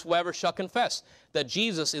 15. Whosoever shall confess that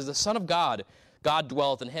Jesus is the Son of God, God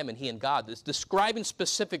dwelleth in him, and he in God. It's describing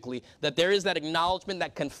specifically that there is that acknowledgement,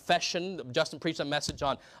 that confession. Justin preached a message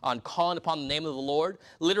on calling upon the name of the Lord.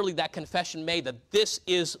 Literally that confession made that this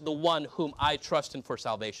is the one whom I trust in for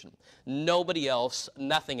salvation. Nobody else,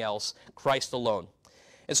 nothing else, Christ alone.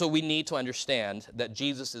 And so we need to understand that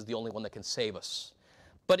Jesus is the only one that can save us.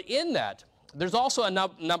 But in that, there's also a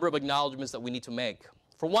number of acknowledgments that we need to make.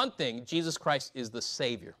 For one thing, Jesus Christ is the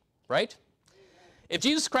Savior, right? If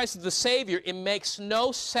Jesus Christ is the Savior, it makes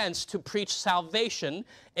no sense to preach salvation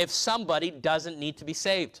if somebody doesn't need to be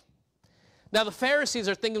saved. Now the Pharisees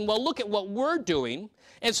are thinking, well, look at what we're doing.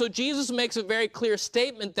 And so Jesus makes a very clear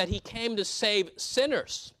statement that he came to save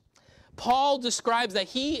sinners. Paul describes that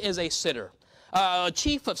he is a sinner, a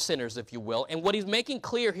chief of sinners, if you will. And what he's making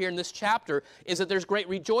clear here in this chapter is that there's great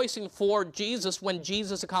rejoicing for Jesus when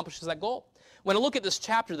Jesus accomplishes that goal. When I look at this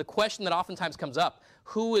chapter, the question that oftentimes comes up,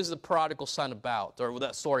 who is the prodigal son about, or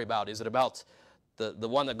that story about? Is it about the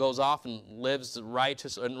one that goes off and lives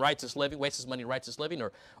righteous living, wastes his money in righteous living,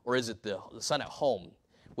 or is it the son at home?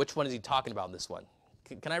 Which one is he talking about in this one?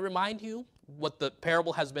 Can I remind you what the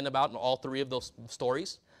parable has been about in all 3 of those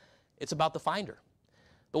stories? It's about the finder.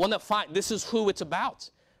 The one that this is who it's about.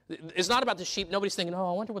 It's not about the sheep. Nobody's thinking, oh,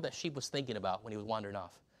 I wonder what that sheep was thinking about when he was wandering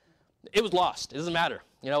off. It was lost. It doesn't matter.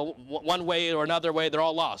 You know, one way or another way, they're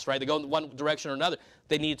all lost, right? They go in one direction or another.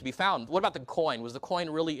 They need to be found. What about the coin? Was the coin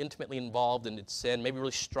really intimately involved in its sin? Maybe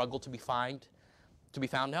really struggled to be found?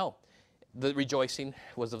 No. The rejoicing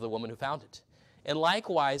was of the woman who found it. And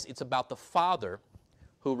likewise, it's about the Father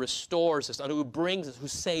who restores his Son, who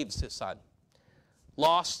saves his Son.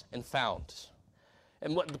 Lost and found.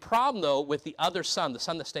 And what the problem, though, with the other son, the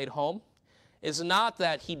son that stayed home, is not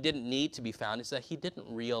that he didn't need to be found. It's that he didn't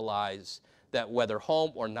realize that whether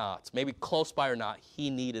home or not, maybe close by or not, he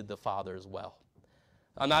needed the Father as well.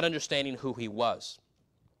 Not understanding who he was.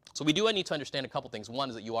 So we do need to understand a couple things. One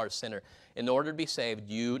is that you are a sinner. In order to be saved,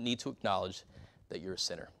 you need to acknowledge that you're a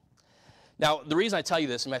sinner. Now, the reason I tell you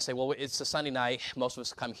this, you might say, well, it's a Sunday night. Most of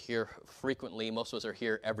us come here frequently. Most of us are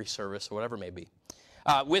here every service or whatever it may be.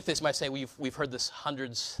 With this, you might say, we've heard this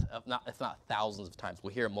hundreds, if not thousands of times.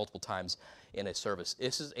 We'll hear it multiple times in a service.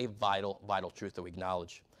 This is a vital, vital truth that we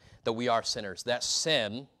acknowledge, that we are sinners. That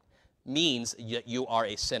sin means that you are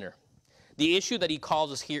a sinner. The issue that he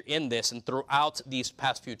calls us here in this and throughout these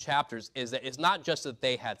past few chapters is that it's not just that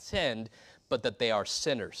they had sinned, but that they are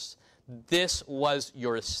sinners. This was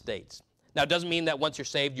your estate. Now, it doesn't mean that once you're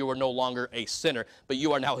saved, you are no longer a sinner, but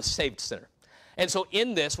you are now a saved sinner. And so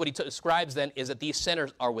in this, what he describes then is that these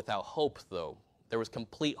sinners are without hope, though. There was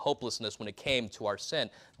complete hopelessness when it came to our sin.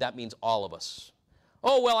 That means all of us.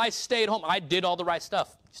 Oh, well, I stayed home. I did all the right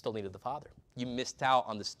stuff. You still needed the Father. You missed out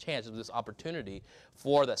on this chance, of this opportunity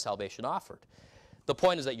for that salvation offered. The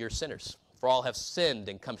point is that you're sinners. For all have sinned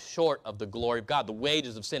and come short of the glory of God. The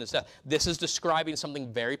wages of sin is death. This is describing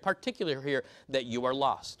something very particular here, that you are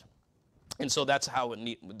lost. And so that's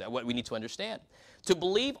what we need to understand. To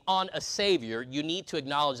believe on a Savior, you need to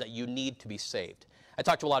acknowledge that you need to be saved. I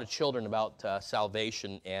talk to a lot of children about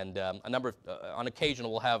salvation, and on occasion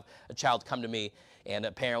we'll have a child come to me, and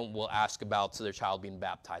a parent will ask about their child being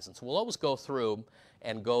baptized. And so we'll always go through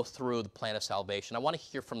the plan of salvation. I want to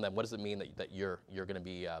hear from them. What does it mean that you're going to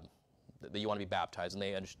be that you want to be baptized? And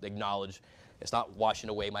they acknowledge it's not washing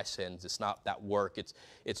away my sins. It's not that work.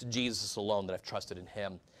 It's Jesus alone, that I've trusted in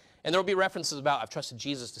him. And there will be references about, I've trusted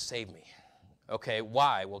Jesus to save me. Okay,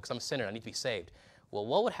 why? Well, because I'm a sinner. I need to be saved. Well,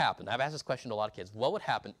 what would happen? I've asked this question to a lot of kids. What would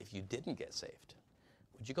happen if you didn't get saved?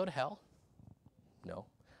 Would you go to hell? No.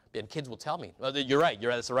 And kids will tell me, well, you're right.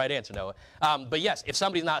 That's the right answer, Noah. But yes, if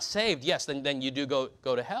somebody's not saved, yes, then you do go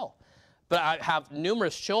to hell. But I have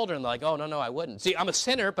numerous children like, oh, no, I wouldn't. See, I'm a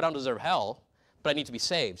sinner, but I don't deserve hell. But I need to be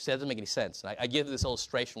saved. See, that doesn't make any sense. And I give this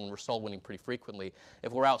illustration when we're soul winning pretty frequently.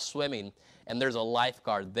 If we're out swimming and there's a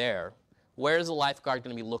lifeguard there, where is the lifeguard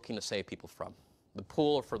going to be looking to save people from? The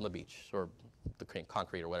pool or from the beach or the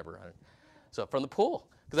concrete or whatever? So from the pool,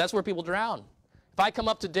 because that's where people drown. If I come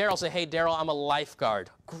up to Daryl and say, hey, Daryl, I'm a lifeguard.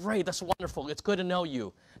 Great, that's wonderful. It's good to know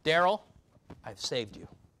you. Daryl, I've saved you.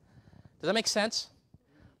 Does that make sense?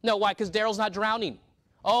 No, why? Because Daryl's not drowning.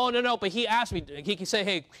 Oh, no, but he asked me. He can say,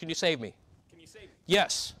 hey, can you save me?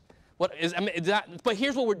 Yes. But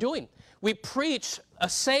here's what we're doing. We preach a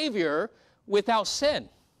Savior without sin.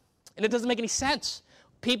 And it doesn't make any sense.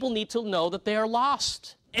 People need to know that they are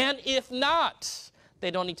lost. And if not, they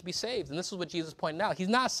don't need to be saved. And this is what Jesus pointed out. He's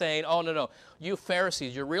not saying, oh, no, you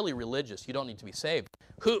Pharisees, you're really religious. You don't need to be saved.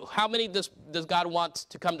 How many does God want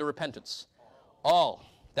to come to repentance? All.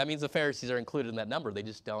 That means the Pharisees are included in that number. They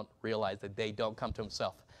just don't realize that they don't come to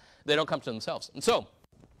himself. They don't come to themselves. And so,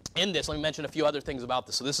 in this, let me mention a few other things about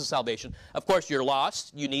this. So this is salvation. Of course, you're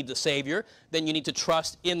lost. You need the Savior. Then you need to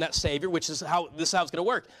trust in that Savior, which is how it's going to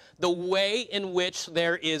work. The way in which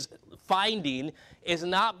there is finding is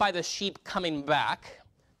not by the sheep coming back.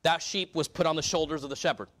 That sheep was put on the shoulders of the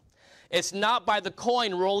shepherd. It's not by the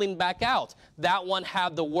coin rolling back out. That one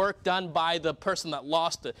had the work done by the person that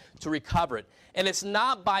lost it to recover it. And it's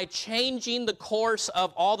not by changing the course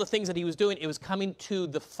of all the things that he was doing. It was coming to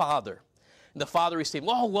the Father. The Father received.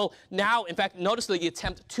 Oh, well, now, in fact, notice the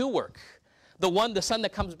attempt to work. The son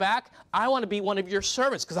that comes back, I want to be one of your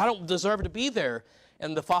servants because I don't deserve to be there.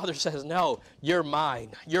 And the Father says, no, you're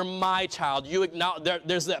mine. You're my child. You acknowledge,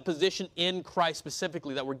 there's that position in Christ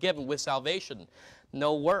specifically that we're given with salvation.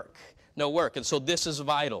 No work. And so this is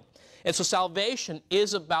vital. And so salvation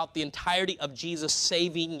is about the entirety of Jesus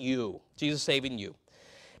saving you. Jesus saving you.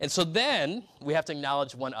 And so then we have to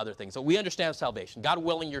acknowledge one other thing. So we understand salvation. God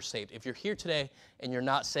willing, you're saved. If you're here today and you're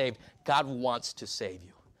not saved, God wants to save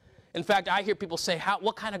you. In fact, I hear people say,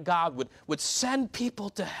 what kind of God would send people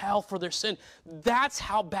to hell for their sin? That's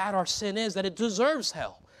how bad our sin is, that it deserves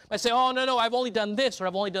hell. I say, oh, no, I've only done this or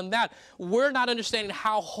I've only done that. We're not understanding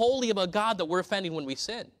how holy of a God that we're offending when we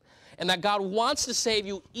sin. And that God wants to save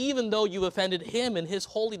you even though you offended him in his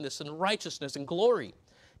holiness and righteousness and glory.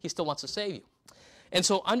 He still wants to save you. And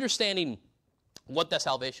so understanding what that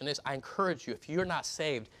salvation is, I encourage you, if you're not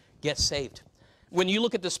saved, get saved. When you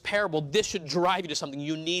look at this parable, this should drive you to something.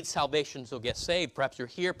 You need salvation to get saved. Perhaps you're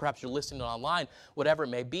here, perhaps you're listening online, whatever it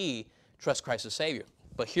may be, trust Christ as Savior.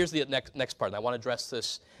 But here's the next part, and I want to address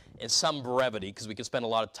this in some brevity because we can spend a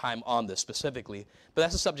lot of time on this specifically. But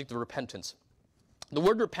that's the subject of repentance. The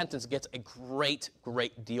word repentance gets a great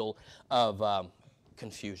deal of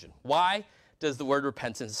confusion. Why does the word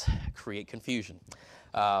repentance create confusion?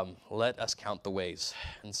 Let us count the ways.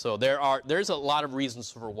 And so there's a lot of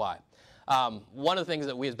reasons for why. One of the things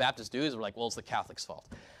that we as Baptists do is we're like, well, it's the Catholics' fault.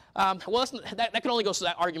 Well,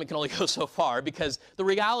 that argument can only go so far, because the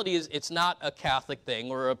reality is it's not a Catholic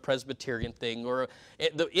thing or a Presbyterian thing.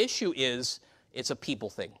 The issue is it's a people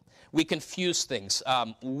thing. We confuse things.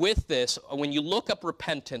 With this, when you look up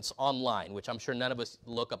repentance online, which I'm sure none of us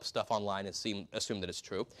look up stuff online and assume that it's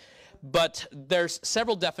true, but there's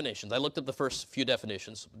several definitions. I looked up the first few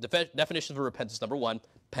definitions. Definitions for repentance: number 1,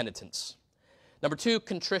 penitence. Number 2,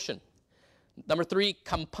 contrition. Number 3,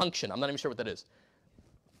 compunction. I'm not even sure what that is.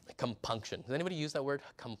 Compunction. Does anybody use that word?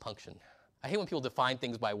 Compunction. I hate when people define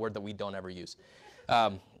things by a word that we don't ever use.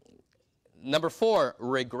 Number 4,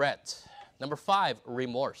 regret. Number 5,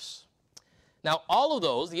 remorse. Now, all of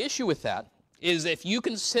those, the issue with that is if you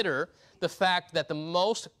consider the fact that the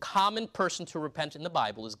most common person to repent in the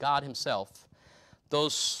Bible is God himself,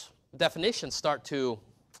 those definitions start to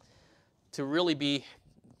really be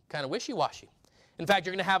kind of wishy-washy. In fact,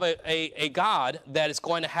 you're going to have a God that is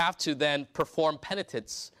going to have to then perform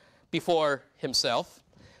penitence before himself,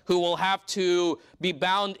 who will have to be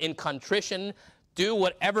bound in contrition, do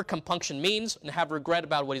whatever compunction means, and have regret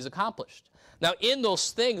about what he's accomplished. Now, in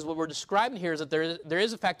those things, what we're describing here is that there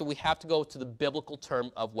is a fact that we have to go to the biblical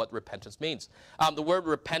term of what repentance means. The word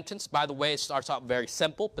repentance, by the way, starts out very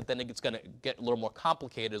simple, but then it's going to get a little more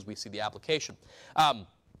complicated as we see the application.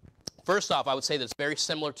 First off, I would say that it's very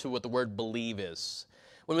similar to what the word believe is.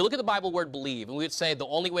 When we look at the Bible word believe, and we would say the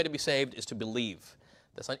only way to be saved is to believe.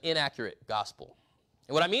 That's an inaccurate gospel.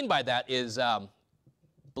 And what I mean by that is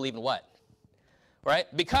believe in what? Right?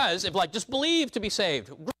 Because if just believe to be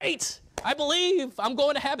saved, great, I believe I'm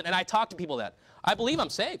going to heaven. And I talk to people that, I believe I'm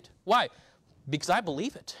saved. Why? Because I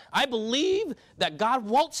believe it. I believe that God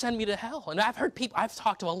won't send me to hell. And I've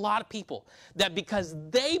talked to a lot of people that because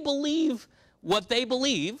they believe what they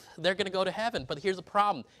believe, they're going to go to heaven. But here's the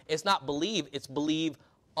problem. It's not believe, it's believe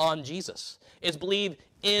on Jesus. It's believe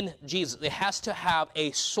in Jesus. It has to have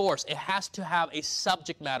a source. It has to have a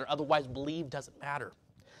subject matter. Otherwise, believe doesn't matter.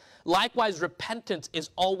 Likewise, repentance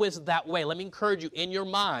is always that way. Let me encourage you in your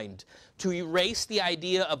mind to erase the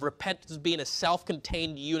idea of repentance being a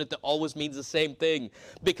self-contained unit that always means the same thing.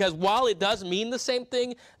 Because while it does mean the same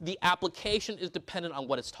thing, the application is dependent on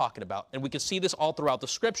what it's talking about. And we can see this all throughout the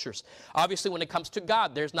Scriptures. Obviously, when it comes to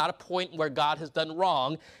God, there's not a point where God has done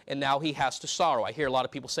wrong and now he has to sorrow. I hear a lot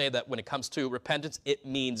of people say that when it comes to repentance, it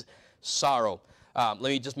means sorrow. Let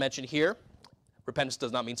me just mention here, repentance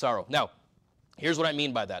does not mean sorrow. Now, here's what I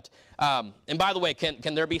mean by that. And by the way,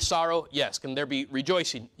 can there be sorrow? Yes. Can there be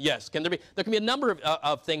rejoicing? Yes. There can be a number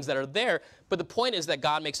of things that are there, but the point is that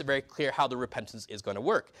God makes it very clear how the repentance is going to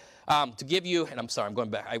work. To give you, and I'm sorry, I'm going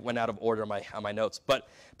back, I went out of order on my notes, but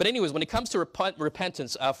anyways, when it comes to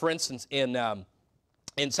repentance, for instance, in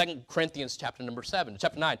 2 Corinthians chapter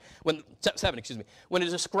 9, when it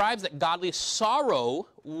describes that godly sorrow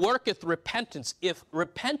worketh repentance, if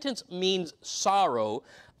repentance means sorrow,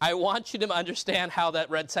 I want you to understand how that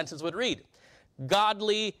red sentence would read.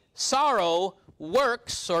 Godly sorrow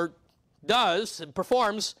works or does,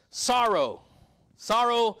 performs sorrow.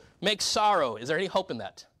 Sorrow makes sorrow. Is there any hope in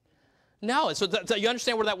that? No. So you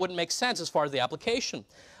understand where that wouldn't make sense as far as the application.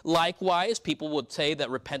 Likewise, people would say that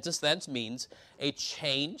repentance then means a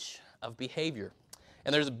change of behavior.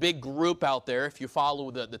 And there's a big group out there, if you follow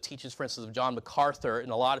the teachings, for instance, of John MacArthur,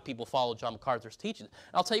 and a lot of people follow John MacArthur's teachings.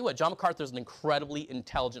 And I'll tell you what, John MacArthur is an incredibly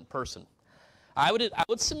intelligent person. I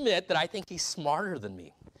would submit that I think he's smarter than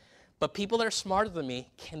me. But people that are smarter than me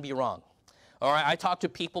can be wrong. All right, I talk to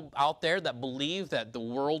people out there that believe that the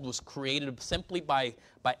world was created simply by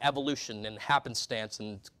evolution and happenstance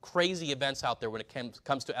and crazy events out there when it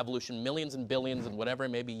comes to evolution, millions and billions and whatever it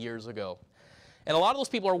may be years ago. And a lot of those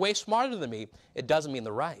people are way smarter than me. It doesn't mean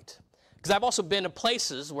they're right. Because I've also been in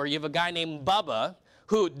places where you have a guy named Bubba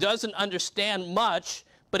who doesn't understand much,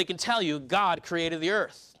 but he can tell you God created the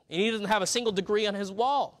earth. And he doesn't have a single degree on his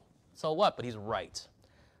wall. So what? But he's right.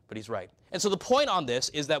 But he's right. And so the point on this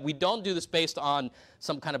is that we don't do this based on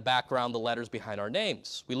some kind of background, the letters behind our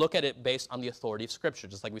names. We look at it based on the authority of Scripture,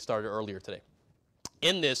 just like we started earlier today.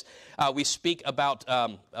 In this, we speak about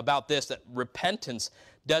this, that repentance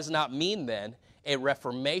does not mean then a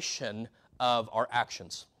reformation of our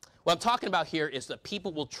actions. What I'm talking about here is that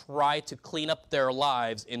people will try to clean up their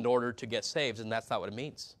lives in order to get saved, and that's not what it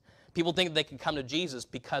means. People think they can come to Jesus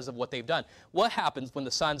because of what they've done. What happens when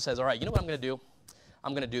the son says, all right, you know what I'm going to do?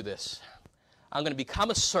 I'm going to do this. I'm going to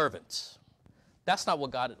become a servant. That's not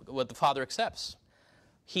what the Father accepts.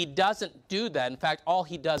 He doesn't do that. In fact, all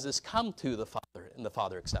he does is come to the Father, and the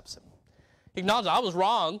Father accepts him. He acknowledges, I was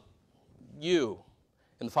wrong, you,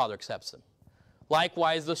 and the Father accepts him.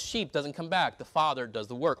 Likewise, the sheep doesn't come back. The Father does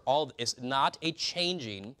the work. It's not a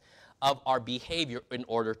changing of our behavior in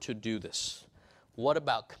order to do this. What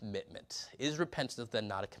about commitment? Is repentance then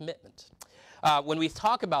not a commitment? When we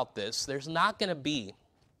talk about this, there's not going to be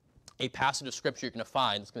a passage of Scripture you're going to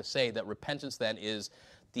find that's going to say that repentance then is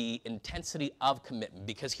the intensity of commitment.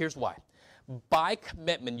 Because here's why. By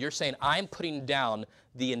commitment, you're saying, I'm putting down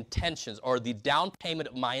the intentions or the down payment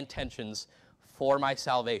of my intentions for my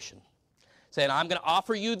salvation. Saying, I'm going to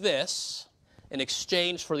offer you this in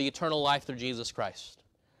exchange for the eternal life through Jesus Christ.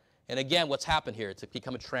 And again, what's happened here? It's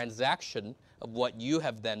become a transaction of what you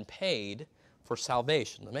have then paid for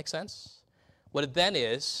salvation. That makes sense? What it then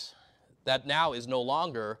is, that now is no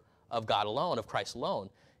longer of God alone, of Christ alone.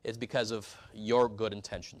 It's because of your good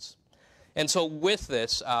intentions. And so with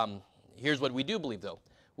this, here's what we do believe, though.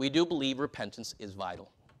 We do believe repentance is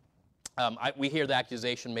vital. We hear the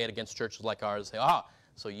accusation made against churches like ours, say,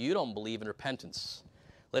 so you don't believe in repentance.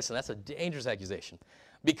 Listen, that's a dangerous accusation.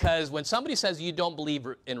 Because when somebody says you don't believe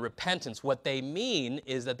in repentance, what they mean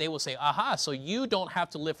is that they will say, so you don't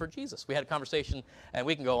have to live for Jesus. We had a conversation, and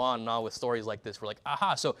we can go on and on with stories like this. We're like,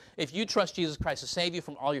 so if you trust Jesus Christ to save you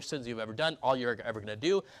from all your sins you've ever done, all you're ever going to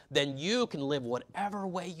do, then you can live whatever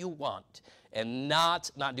way you want and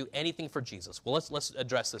not do anything for Jesus. Well, let's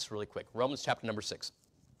address this really quick. Romans chapter number 6.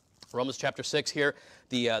 Romans chapter 6 here,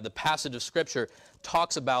 the passage of Scripture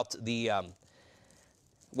talks about the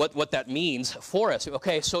what that means for us.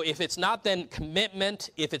 Okay, so if it's not then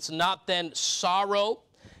commitment, if it's not then sorrow,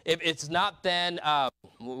 if it's not then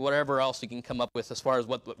whatever else you can come up with as far as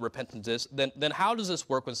what repentance is, then how does this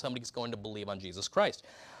work when somebody's going to believe on Jesus Christ?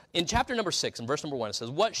 In chapter number 6, in verse number 1, it says,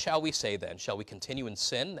 what shall we say then? Shall we continue in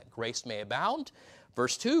sin that grace may abound?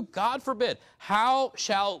 Verse 2, God forbid. How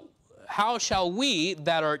shall we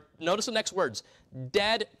that are, notice the next words,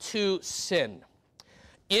 dead to sin?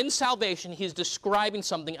 In salvation, he's describing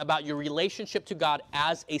something about your relationship to God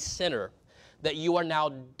as a sinner, that you are now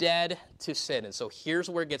dead to sin. And so here's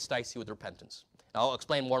where it gets dicey with repentance. I'll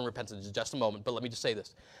explain more on repentance in just a moment, but let me just say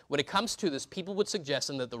this. When it comes to this, people would suggest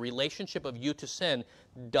that the relationship of you to sin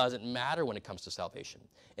doesn't matter when it comes to salvation.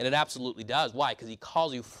 And it absolutely does. Why? Because he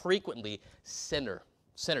calls you frequently sinner.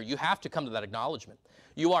 Sinner. You have to come to that acknowledgement.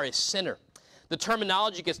 You are a sinner. The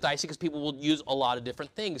terminology gets dicey because people will use a lot of different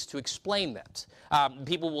things to explain that.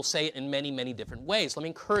 People will say it in many, many different ways. Let me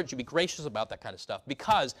encourage you, be gracious about that kind of stuff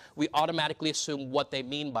because we automatically assume what they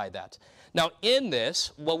mean by that. Now, in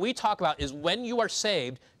this, what we talk about is when you are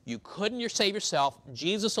saved, you couldn't save yourself.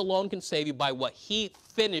 Jesus alone can save you by what he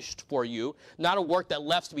finished for you, not a work that's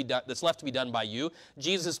left to be done by you.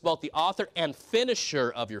 Jesus is both the author and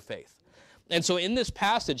finisher of your faith. And so in this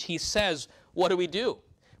passage, he says, what do we do?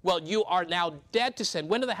 Well, you are now dead to sin.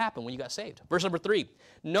 When did that happen? When you got saved. Verse number 3.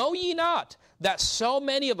 Know ye not that so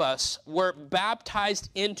many of us were baptized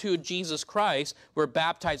into Jesus Christ, were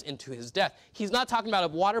baptized into his death. He's not talking about a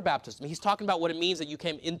water baptism. He's talking about what it means that you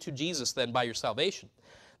came into Jesus then by your salvation.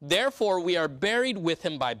 Therefore, we are buried with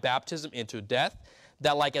him by baptism into death,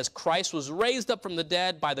 that like as Christ was raised up from the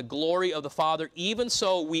dead by the glory of the Father, even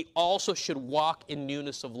so we also should walk in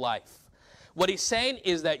newness of life. What he's saying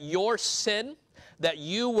is that your sin that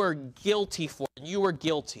you were guilty for, you were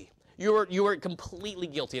guilty. You were completely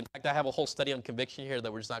guilty. In fact, I have a whole study on conviction here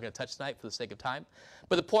that we're just not going to touch tonight for the sake of time.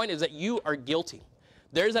 But the point is that you are guilty.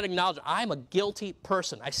 There's that acknowledgement. I'm a guilty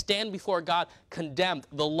person. I stand before God condemned.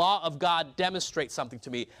 The law of God demonstrates something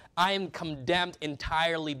to me. I am condemned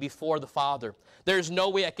entirely before the Father. There's no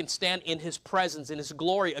way I can stand in his presence, in his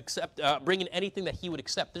glory, except bringing anything that he would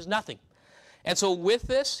accept. There's nothing. And so with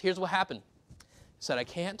this, here's what happened. He said, I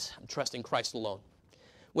can't. I'm trusting Christ alone.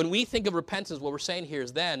 When we think of repentance, what we're saying here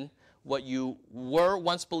is then what you were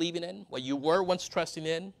once believing in, what you were once trusting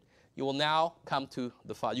in, you will now come to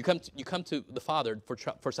the Father. You come to the Father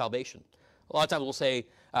for salvation. A lot of times we'll say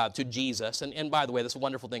to Jesus, and by the way, this is a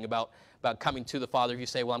wonderful thing about coming to the Father. If you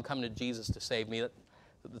say, well, I'm coming to Jesus to save me,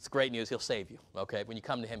 that's great news. He'll save you. Okay, when you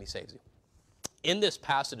come to him, he saves you. In this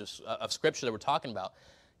passage of Scripture that we're talking about,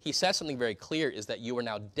 he says something very clear, is that you are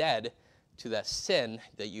now dead to that sin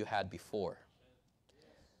that you had before.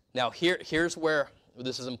 Now, here's where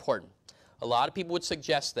this is important. A lot of people would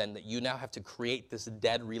suggest then that you now have to create this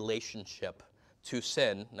dead relationship to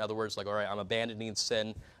sin. In other words, like, all right, I'm abandoning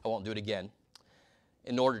sin. I won't do it again.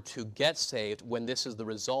 In order to get saved when this is the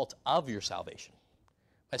result of your salvation.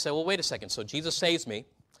 I say, well, wait a second. So Jesus saves me.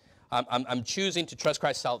 I'm choosing to trust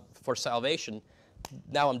Christ for salvation.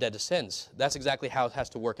 now I'm dead to sins. That's exactly how it has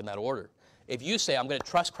to work in that order. If you say, I'm going to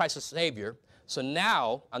trust Christ as Savior, so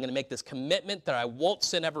now I'm going to make this commitment that I won't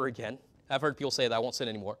sin ever again. I've heard people say that I won't sin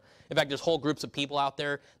anymore. In fact, there's whole groups of people out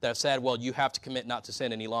there that have said, well, you have to commit not to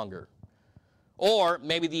sin any longer. Or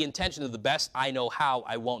maybe the intention of the best I know how,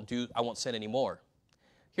 I won't sin anymore.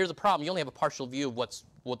 Here's the problem. You only have a partial view of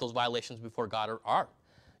what those violations before God are.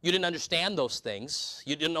 You didn't understand those things.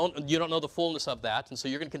 You don't know the fullness of that, and so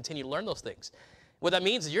you're going to continue to learn those things. What that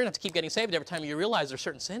means is you're going to have to keep getting saved every time you realize there's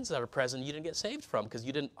certain sins that are present you didn't get saved from because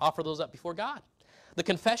you didn't offer those up before God. The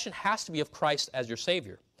confession has to be of Christ as your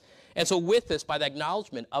Savior. And so with this, by the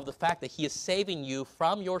acknowledgement of the fact that He is saving you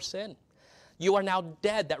from your sin, you are now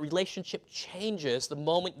dead. That relationship changes the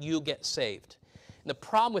moment you get saved. And the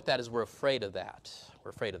problem with that is we're afraid of that.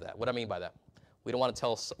 We're afraid of that. What do I mean by that? We don't want to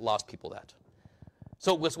tell lost people that.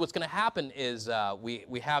 So what's going to happen is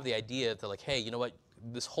we have the idea that, like, hey, you know what?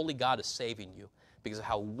 This holy God is saving you because of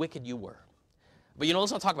how wicked you were. But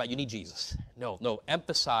let's not talk about you need Jesus. No,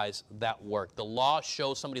 emphasize that work. The law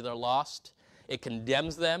shows somebody they're lost. It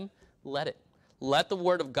condemns them. Let it. Let the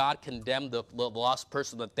word of God condemn the lost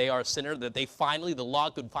person that they are a sinner, that the law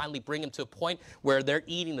could finally bring them to a point where they're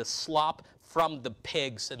eating the slop from the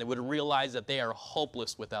pigs and they would realize that they are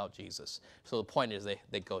hopeless without Jesus. So the point is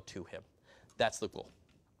they go to Him. That's the goal.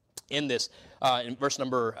 In this, go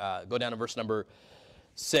down to verse number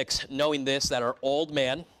 6, knowing this, that our old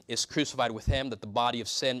man is crucified with Him, that the body of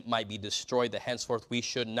sin might be destroyed, that henceforth we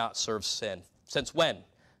should not serve sin. Since when?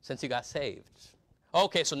 Since you got saved.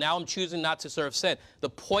 Okay, so now I'm choosing not to serve sin. The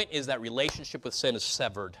point is that relationship with sin is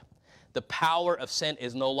severed. The power of sin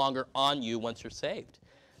is no longer on you once you're saved.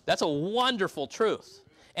 That's a wonderful truth.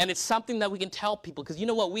 And it's something that we can tell people, because you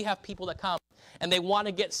know what? We have people that come and they want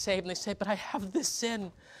to get saved and they say, but I have this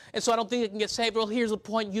sin, and so I don't think I can get saved. Well, here's the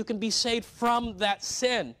point. You can be saved from that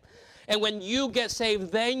sin. And when you get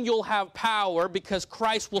saved, then you'll have power because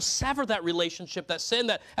Christ will sever that relationship, that sin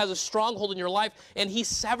that has a stronghold in your life, and He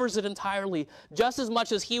severs it entirely. Just as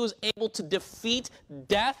much as He was able to defeat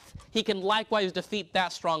death, He can likewise defeat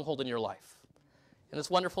that stronghold in your life. And it's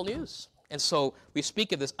wonderful news. And so we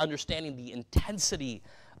speak of this understanding the intensity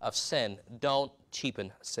of sin. Don't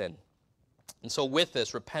cheapen sin. And so with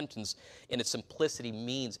this, repentance in its simplicity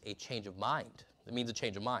means a change of mind. It means a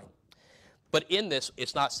change of mind. But in this,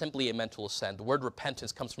 it's not simply a mental assent. The word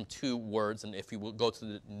repentance comes from two words, and if you will go to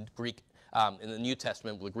the Greek, in the New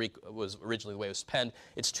Testament, the Greek was originally the way it was penned,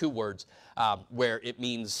 it's two words where it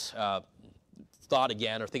means thought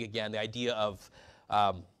again or think again. The idea of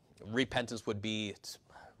repentance would be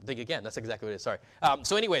think again. That's exactly what it is. Sorry.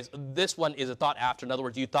 So anyways, this one is a thought after. In other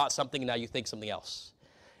words, you thought something and now you think something else.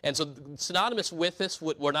 And so synonymous with this,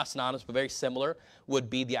 well, not synonymous, but very similar, would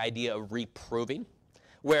be the idea of reproving,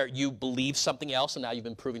 where you believe something else and now you've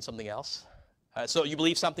been proving something else. So you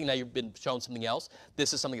believe something, now you've been shown something else.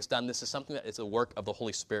 This is something that's done. This is something that is a work of the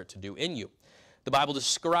Holy Spirit to do in you. The Bible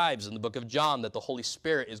describes in the book of John that the Holy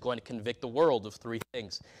Spirit is going to convict the world of three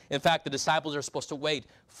things. In fact, the disciples are supposed to wait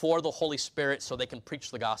for the Holy Spirit so they can preach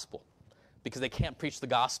the gospel, because they can't preach the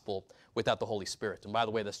gospel without the Holy Spirit. And by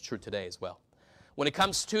the way, that's true today as well. When it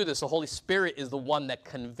comes to this, the Holy Spirit is the one that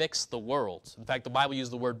convicts the world. In fact, the Bible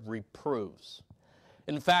uses the word reproves.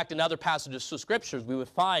 In fact, in other passages of Scriptures, we would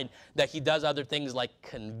find that He does other things like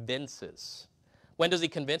convinces. When does He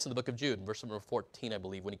convince? In the book of Jude, verse number 14, I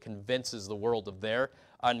believe, when He convinces the world of their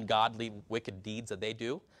ungodly, wicked deeds that they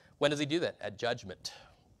do. When does He do that? At judgment.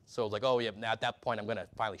 So it's like, oh, yeah, at that point, I'm going to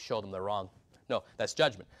finally show them they're wrong. No, that's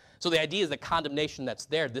judgment. So the idea is the condemnation that's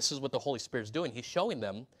there. This is what the Holy Spirit's doing. He's showing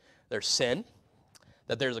them their sin,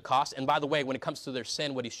 that there's a cost. And by the way, when it comes to their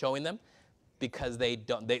sin, what He's showing them, because they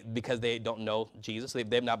don't know Jesus,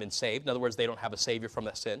 they've not been saved. In other words, they don't have a Savior from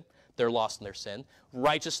that sin. They're lost in their sin.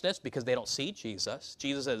 Righteousness, because they don't see Jesus.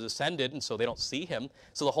 Jesus has ascended, and so they don't see Him.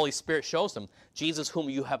 So the Holy Spirit shows them, Jesus whom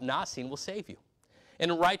you have not seen will save you.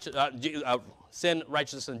 And sin,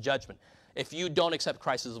 righteousness, and judgment. If you don't accept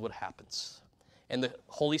Christ, this is what happens. And the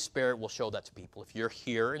Holy Spirit will show that to people. If you're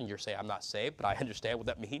here and you're saying, I'm not saved, but I understand what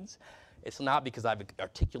that means, it's not because I've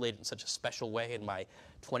articulated in such a special way in my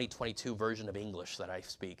 2022 version of English that I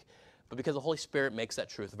speak, but because the Holy Spirit makes that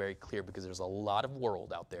truth very clear, because there's a lot of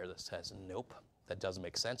world out there that says, nope, that doesn't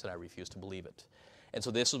make sense, and I refuse to believe it. And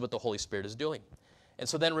so this is what the Holy Spirit is doing. And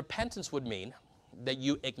so then repentance would mean that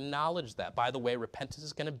you acknowledge that. By the way, repentance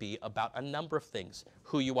is going to be about a number of things.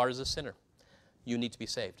 Who you are as a sinner. You need to be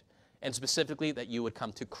saved. And specifically that you would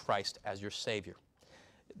come to Christ as your Savior.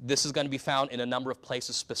 This is going to be found in a number of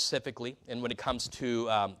places specifically, and when it comes to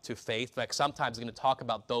faith. In fact, sometimes it's going to talk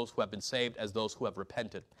about those who have been saved as those who have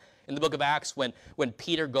repented. In the book of Acts, when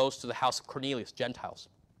Peter goes to the house of Cornelius, Gentiles,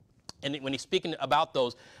 And when he's speaking about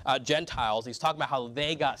those Gentiles, he's talking about how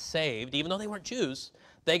they got saved, even though they weren't Jews,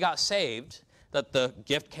 they got saved, that the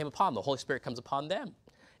gift came upon, the Holy Spirit comes upon them.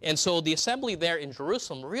 And so the assembly there in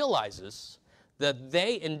Jerusalem realizes that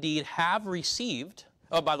they indeed have received,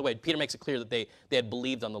 oh, by the way, Peter makes it clear that they had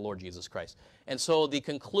believed on the Lord Jesus Christ. And so the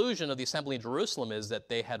conclusion of the assembly in Jerusalem is that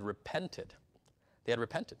they had repented. They had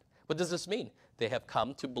repented. What does this mean? They have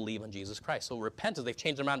come to believe on Jesus Christ. So repentance, they've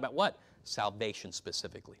changed their mind about what? Salvation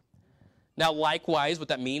specifically. Now, likewise, what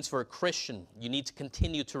that means for a Christian, you need to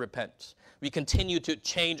continue to repent. We continue to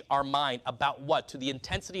change our mind about what? To the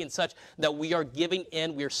intensity and such that we are giving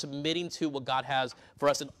in, we are submitting to what God has for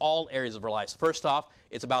us in all areas of our lives. First off,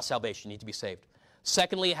 it's about salvation. You need to be saved.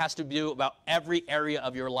 Secondly, it has to do about every area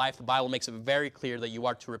of your life. The Bible makes it very clear that you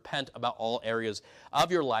are to repent about all areas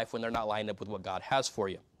of your life when they're not lined up with what God has for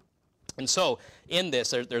you. And so in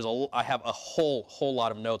this, I have a whole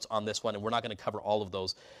lot of notes on this one, and we're not going to cover all of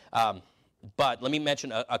those. But let me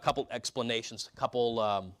mention a couple explanations, a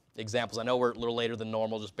couple examples. I know we're a little later than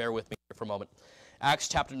normal. Just bear with me here for a moment. Acts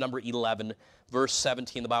chapter number 11, verse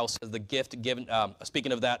 17, the Bible says the gift given,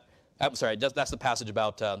 speaking of that, I'm sorry, that's the passage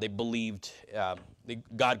about they believed,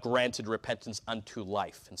 God granted repentance unto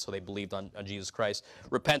life. And so they believed on Jesus Christ.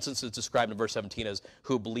 Repentance is described in verse 17 as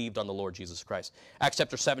who believed on the Lord Jesus Christ. Acts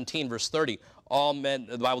chapter 17, verse 30, all men,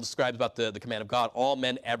 the Bible describes about the command of God, all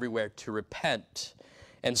men everywhere to repent.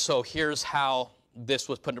 And so here's how this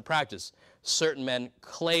was put into practice. Certain men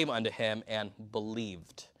clave unto him and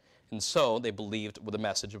believed. And so they believed with a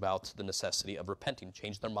message about the necessity of repenting,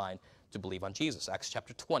 changed their mind to believe on Jesus. Acts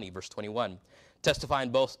chapter 20, verse 21,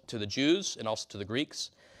 testifying both to the Jews and also to the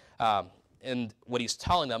Greeks. And what he's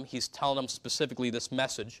telling them specifically this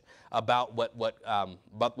message about what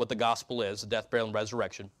the gospel is, the death, burial, and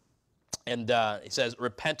resurrection. And he says,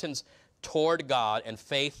 repentance toward God and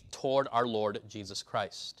faith toward our Lord Jesus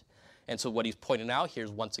Christ. And so what he's pointing out here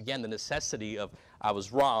is once again the necessity of I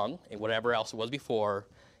was wrong and whatever else it was before,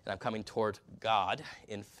 and I'm coming toward God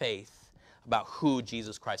in faith about who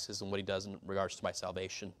Jesus Christ is and what he does in regards to my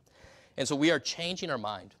salvation. And so we are changing our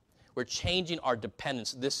mind. We're changing our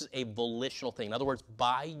dependence. This is a volitional thing. In other words,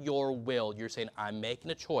 by your will, you're saying, I'm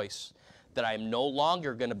making a choice that I am no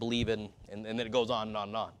longer going to believe in, and then it goes on and on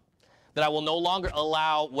and on. That I will no longer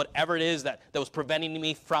allow whatever it is that was preventing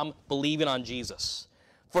me from believing on Jesus.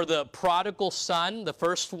 For the prodigal son, the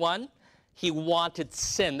first one, he wanted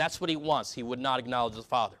sin. That's what he wants. He would not acknowledge the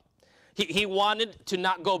Father. He wanted to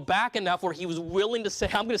not go back enough where he was willing to say,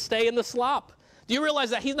 I'm going to stay in the slop. Do you realize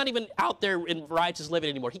that he's not even out there in righteous living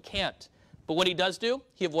anymore? He can't. But what he does do,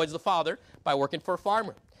 he avoids the Father by working for a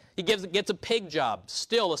farmer. He gets a pig job.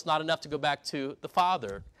 Still, it's not enough to go back to the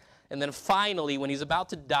Father. And then finally, when he's about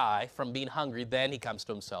to die from being hungry, then he comes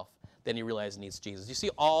to himself. Then he realizes he needs Jesus. You see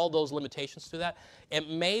all those limitations to that? It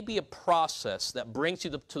may be a process that brings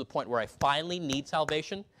you to the point where I finally need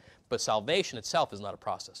salvation, but salvation itself is not a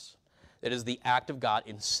process. It is the act of God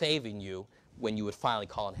in saving you when you would finally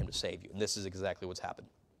call on him to save you. And this is exactly what's happened.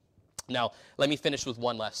 Now, let me finish with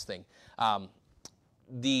one last thing.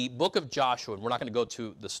 The book of Joshua, and we're not going to go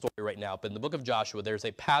to the story right now, but in the book of Joshua, there's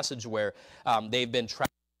a passage where they've been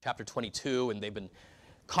trapped in chapter 22, and they've been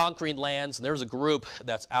conquering lands. And there's a group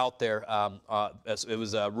that's out there. It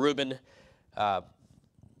was Reuben, Gad,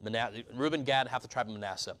 half the tribe of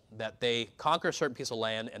Manasseh, that they conquer a certain piece of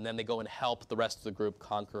land, and then they go and help the rest of the group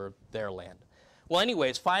conquer their land. Well,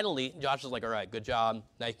 anyways, finally, Joshua's like, all right, good job.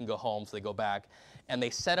 Now you can go home. So they go back, and they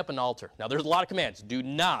set up an altar. Now, there's a lot of commands. Do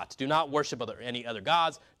not worship any other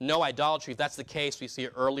gods. No idolatry. If that's the case, we see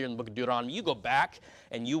it earlier in the book of Deuteronomy. You go back,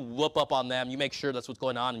 and you whoop up on them. You make sure that's what's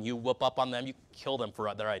going on, and you whoop up on them. You kill them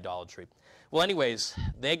for their idolatry. Well, anyways,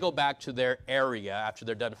 they go back to their area after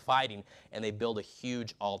they're done fighting, and they build a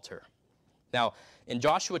huge altar. Now, in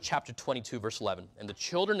Joshua chapter 22, verse 11, and the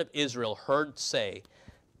children of Israel heard say,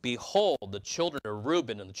 behold, the children of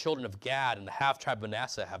Reuben and the children of Gad and the half-tribe of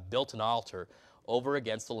Manasseh have built an altar over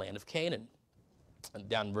against the land of Canaan. And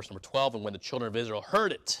down in verse number 12, and when the children of Israel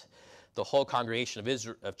heard it, the whole congregation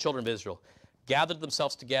of children of Israel gathered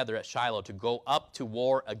themselves together at Shiloh to go up to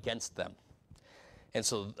war against them. And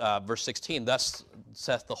so verse 16, thus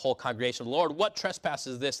saith the whole congregation of the Lord, what trespass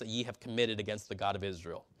is this that ye have committed against the God of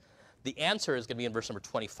Israel? The answer is going to be in verse number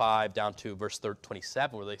 25 down to verse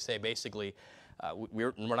 27, where they say basically,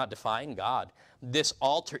 we're not defying God. This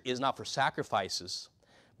altar is not for sacrifices,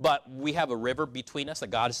 but we have a river between us, that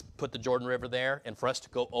God has put the Jordan River there, and for us to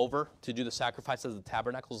go over to do the sacrifices of the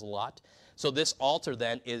tabernacles a lot. So this altar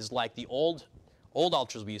then is like the old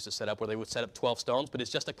altars we used to set up, where they would set up 12 stones, but it's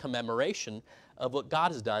just a commemoration of what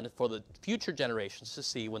God has done for the future generations to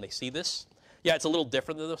see when they see this. Yeah, it's a little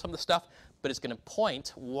different than some of the stuff, but it's going to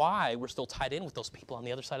point why we're still tied in with those people on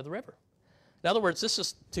the other side of the river. In other words, this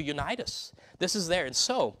is to unite us. This is there. And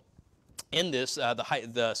so, in this,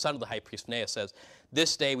 the son of the high priest, Mejia, says,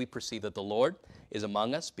 "This day we perceive that the Lord is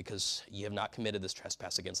among us, because ye have not committed this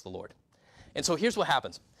trespass against the Lord." And so here's what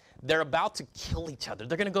happens. They're about to kill each other.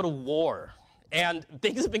 They're going to go to war. And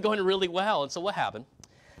things have been going really well. And so what happened?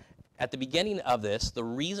 At the beginning of this, the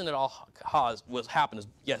reason it all happened is,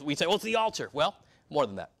 yes, we say, well, it's the altar. Well, more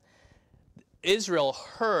than that. Israel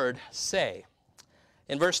heard say,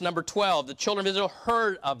 in verse number 12, the children of Israel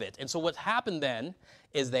heard of it. And so what happened then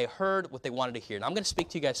is they heard what they wanted to hear. And I'm going to speak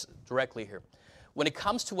to you guys directly here. When it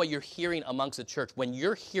comes to what you're hearing amongst the church, when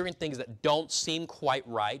you're hearing things that don't seem quite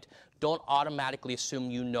right, don't automatically assume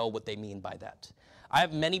you know what they mean by that. I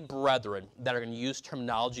have many brethren that are going to use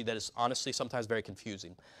terminology that is honestly sometimes very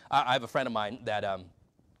confusing. I have a friend of mine that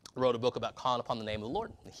wrote a book about calling upon the name of the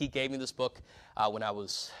Lord. He gave me this book when I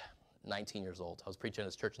was 19 years old. I was preaching in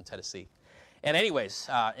his church in Tennessee. And anyways,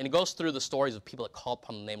 and it goes through the stories of people that call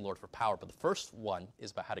upon the name of the Lord for power. But the first one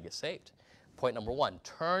is about how to get saved. Point number 1,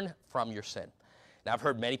 turn from your sin. Now, I've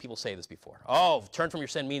heard many people say this before. Oh, turn from your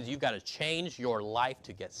sin means you've got to change your life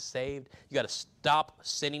to get saved. You've got to stop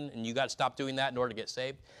sinning, and you've got to stop doing that in order to get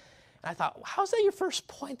saved. And I thought, well, how's that your first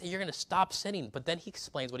point, that you're going to stop sinning? But then he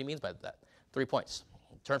explains what he means by that. 3 points.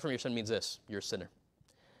 Turn from your sin means this. You're a sinner.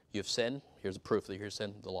 You have sinned. Here's a proof that you're a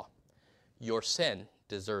sin, the law. Your sin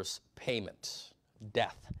deserves payment,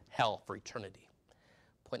 death, hell for eternity.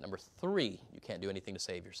 Point number 3, you can't do anything to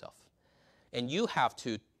save yourself. And you have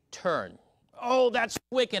to turn. Oh, that's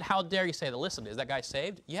wicked. How dare you say that? Listen, is that guy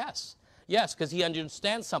saved? Yes. Yes, because he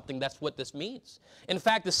understands something. That's what this means. In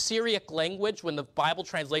fact, the Syriac language, when the Bible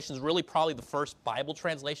translation is really probably the first Bible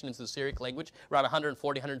translation into the Syriac language, around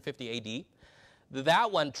 140, 150 AD,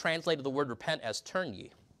 that one translated the word repent as turn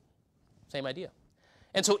ye. Same idea.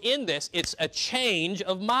 And so in this, it's a change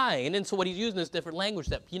of mind. And so what he's using is different language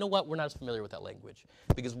that, you know what, we're not as familiar with that language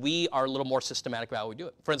because we are a little more systematic about how we do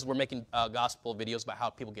it. For instance, we're making gospel videos about how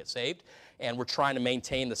people get saved, and we're trying to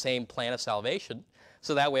maintain the same plan of salvation,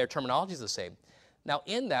 so that way our terminology is the same. Now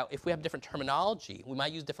in that, if we have different terminology, we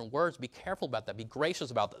might use different words. Be careful about that. Be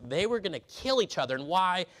gracious about that. They were going to kill each other. And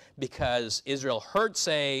why? Because Israel heard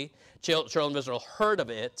say, children of Israel heard of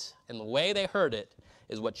it, and the way they heard it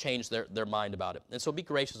is what changed their mind about it. And so be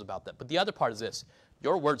gracious about that. But the other part is this.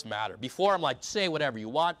 Your words matter. Before I'm like, say whatever you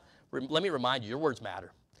want, let me remind you, your words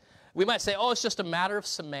matter. We might say, oh, it's just a matter of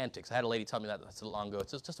semantics. I had a lady tell me that not so long ago.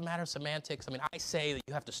 It's just a matter of semantics. I mean, I say that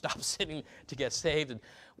you have to stop sinning to get saved. And,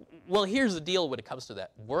 well, here's the deal when it comes to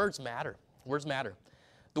that. Words matter. Words matter.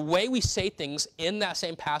 The way we say things in that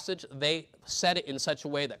same passage, they said it in such a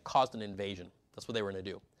way that caused an invasion. That's what they were going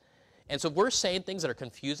to do. And so if we're saying things that are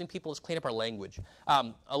confusing people, let's clean up our language.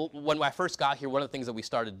 When I first got here, one of the things that we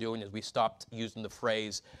started doing is we stopped using the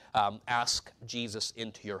phrase, ask Jesus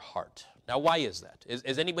into your heart. Now, why is that?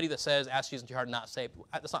 Is anybody that says, ask Jesus into your heart not saved?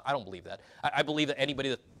 I don't believe that. I believe that anybody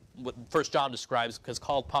that what 1 John describes, has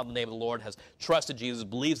called upon the name of the Lord, has trusted Jesus,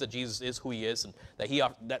 believes that Jesus is who he is, and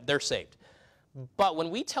that they're saved. But when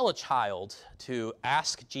we tell a child to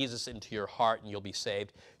ask Jesus into your heart and you'll be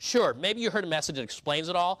saved, sure, maybe you heard a message that explains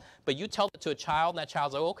it all, but you tell it to a child and that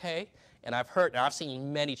child's like, okay. And I've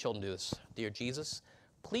seen many children do this. Dear Jesus,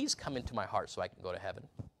 please come into my heart so I can go to heaven.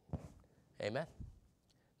 Amen.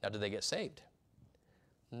 Now, do they get saved?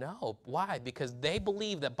 No. Why? Because they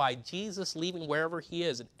believe that by Jesus leaving wherever he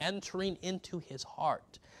is and entering into his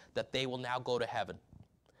heart, that they will now go to heaven.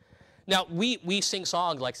 Now, we sing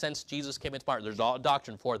songs like, since Jesus came into my heart. There's a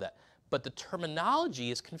doctrine for that. But the terminology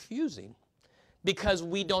is confusing because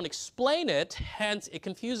we don't explain it, hence it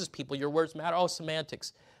confuses people. Your words matter. Oh,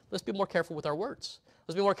 semantics. Let's be more careful with our words.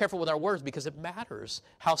 Let's be more careful with our words because it matters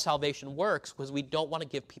how salvation works, because we don't want to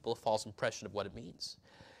give people a false impression of what it means.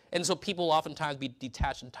 And so people will oftentimes be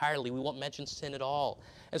detached entirely. We won't mention sin at all.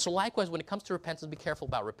 And so likewise, when it comes to repentance, be careful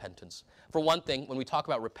about repentance. For one thing, when we talk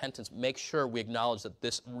about repentance, make sure we acknowledge that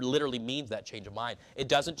this literally means that change of mind. It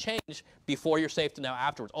doesn't change before you're saved and now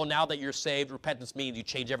afterwards. Oh, now that you're saved, repentance means you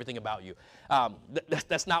change everything about you.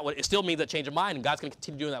 That's not what it still means, that change of mind, and God's going to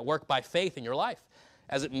continue doing that work by faith in your life,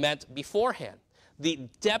 as it meant beforehand. The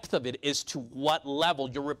depth of it is to what level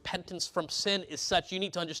your repentance from sin is such. You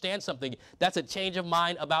need to understand something. That's a change of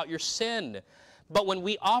mind about your sin. But when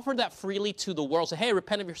we offer that freely to the world, say, hey,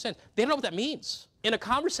 repent of your sin, they don't know what that means. In a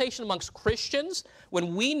conversation amongst Christians,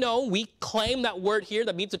 when we claim that word here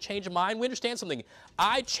that means a change of mind, we understand something.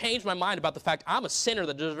 I changed my mind about the fact I'm a sinner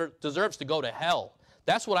that deserves to go to hell.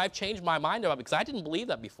 That's what I've changed my mind about because I didn't believe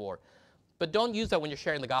that before. But don't use that when you're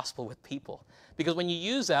sharing the gospel with people. Because when you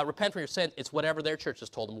use that, repent from your sin, it's whatever their church has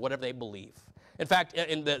told them, whatever they believe. In fact,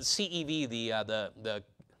 in the CEV, the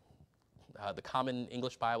Common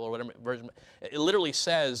English Bible or whatever version, it literally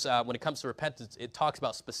says when it comes to repentance, it talks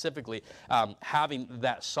about specifically having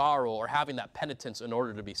that sorrow or having that penitence in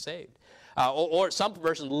order to be saved. Or some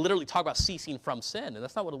versions literally talk about ceasing from sin, and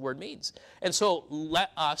that's not what the word means. And so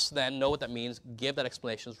let us then know what that means, give that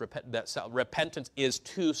explanation, that repentance is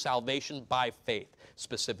to salvation by faith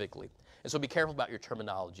specifically. And so be careful about your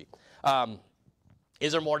terminology.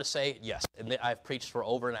 Is there more to say? Yes. And I've preached for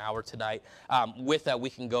over an hour tonight. With that, we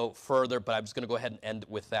can go further, but I'm just going to go ahead and end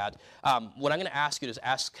with that. What I'm going to ask you is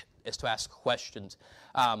to ask questions.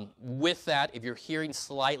 With that, if you're hearing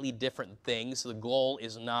slightly different things, the goal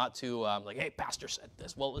is not to like, hey, pastor said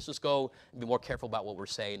this. Well, let's just go and be more careful about what we're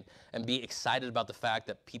saying and be excited about the fact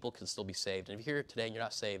that people can still be saved. And if you're here today and you're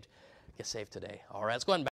not saved, get saved today. All right, let's go ahead and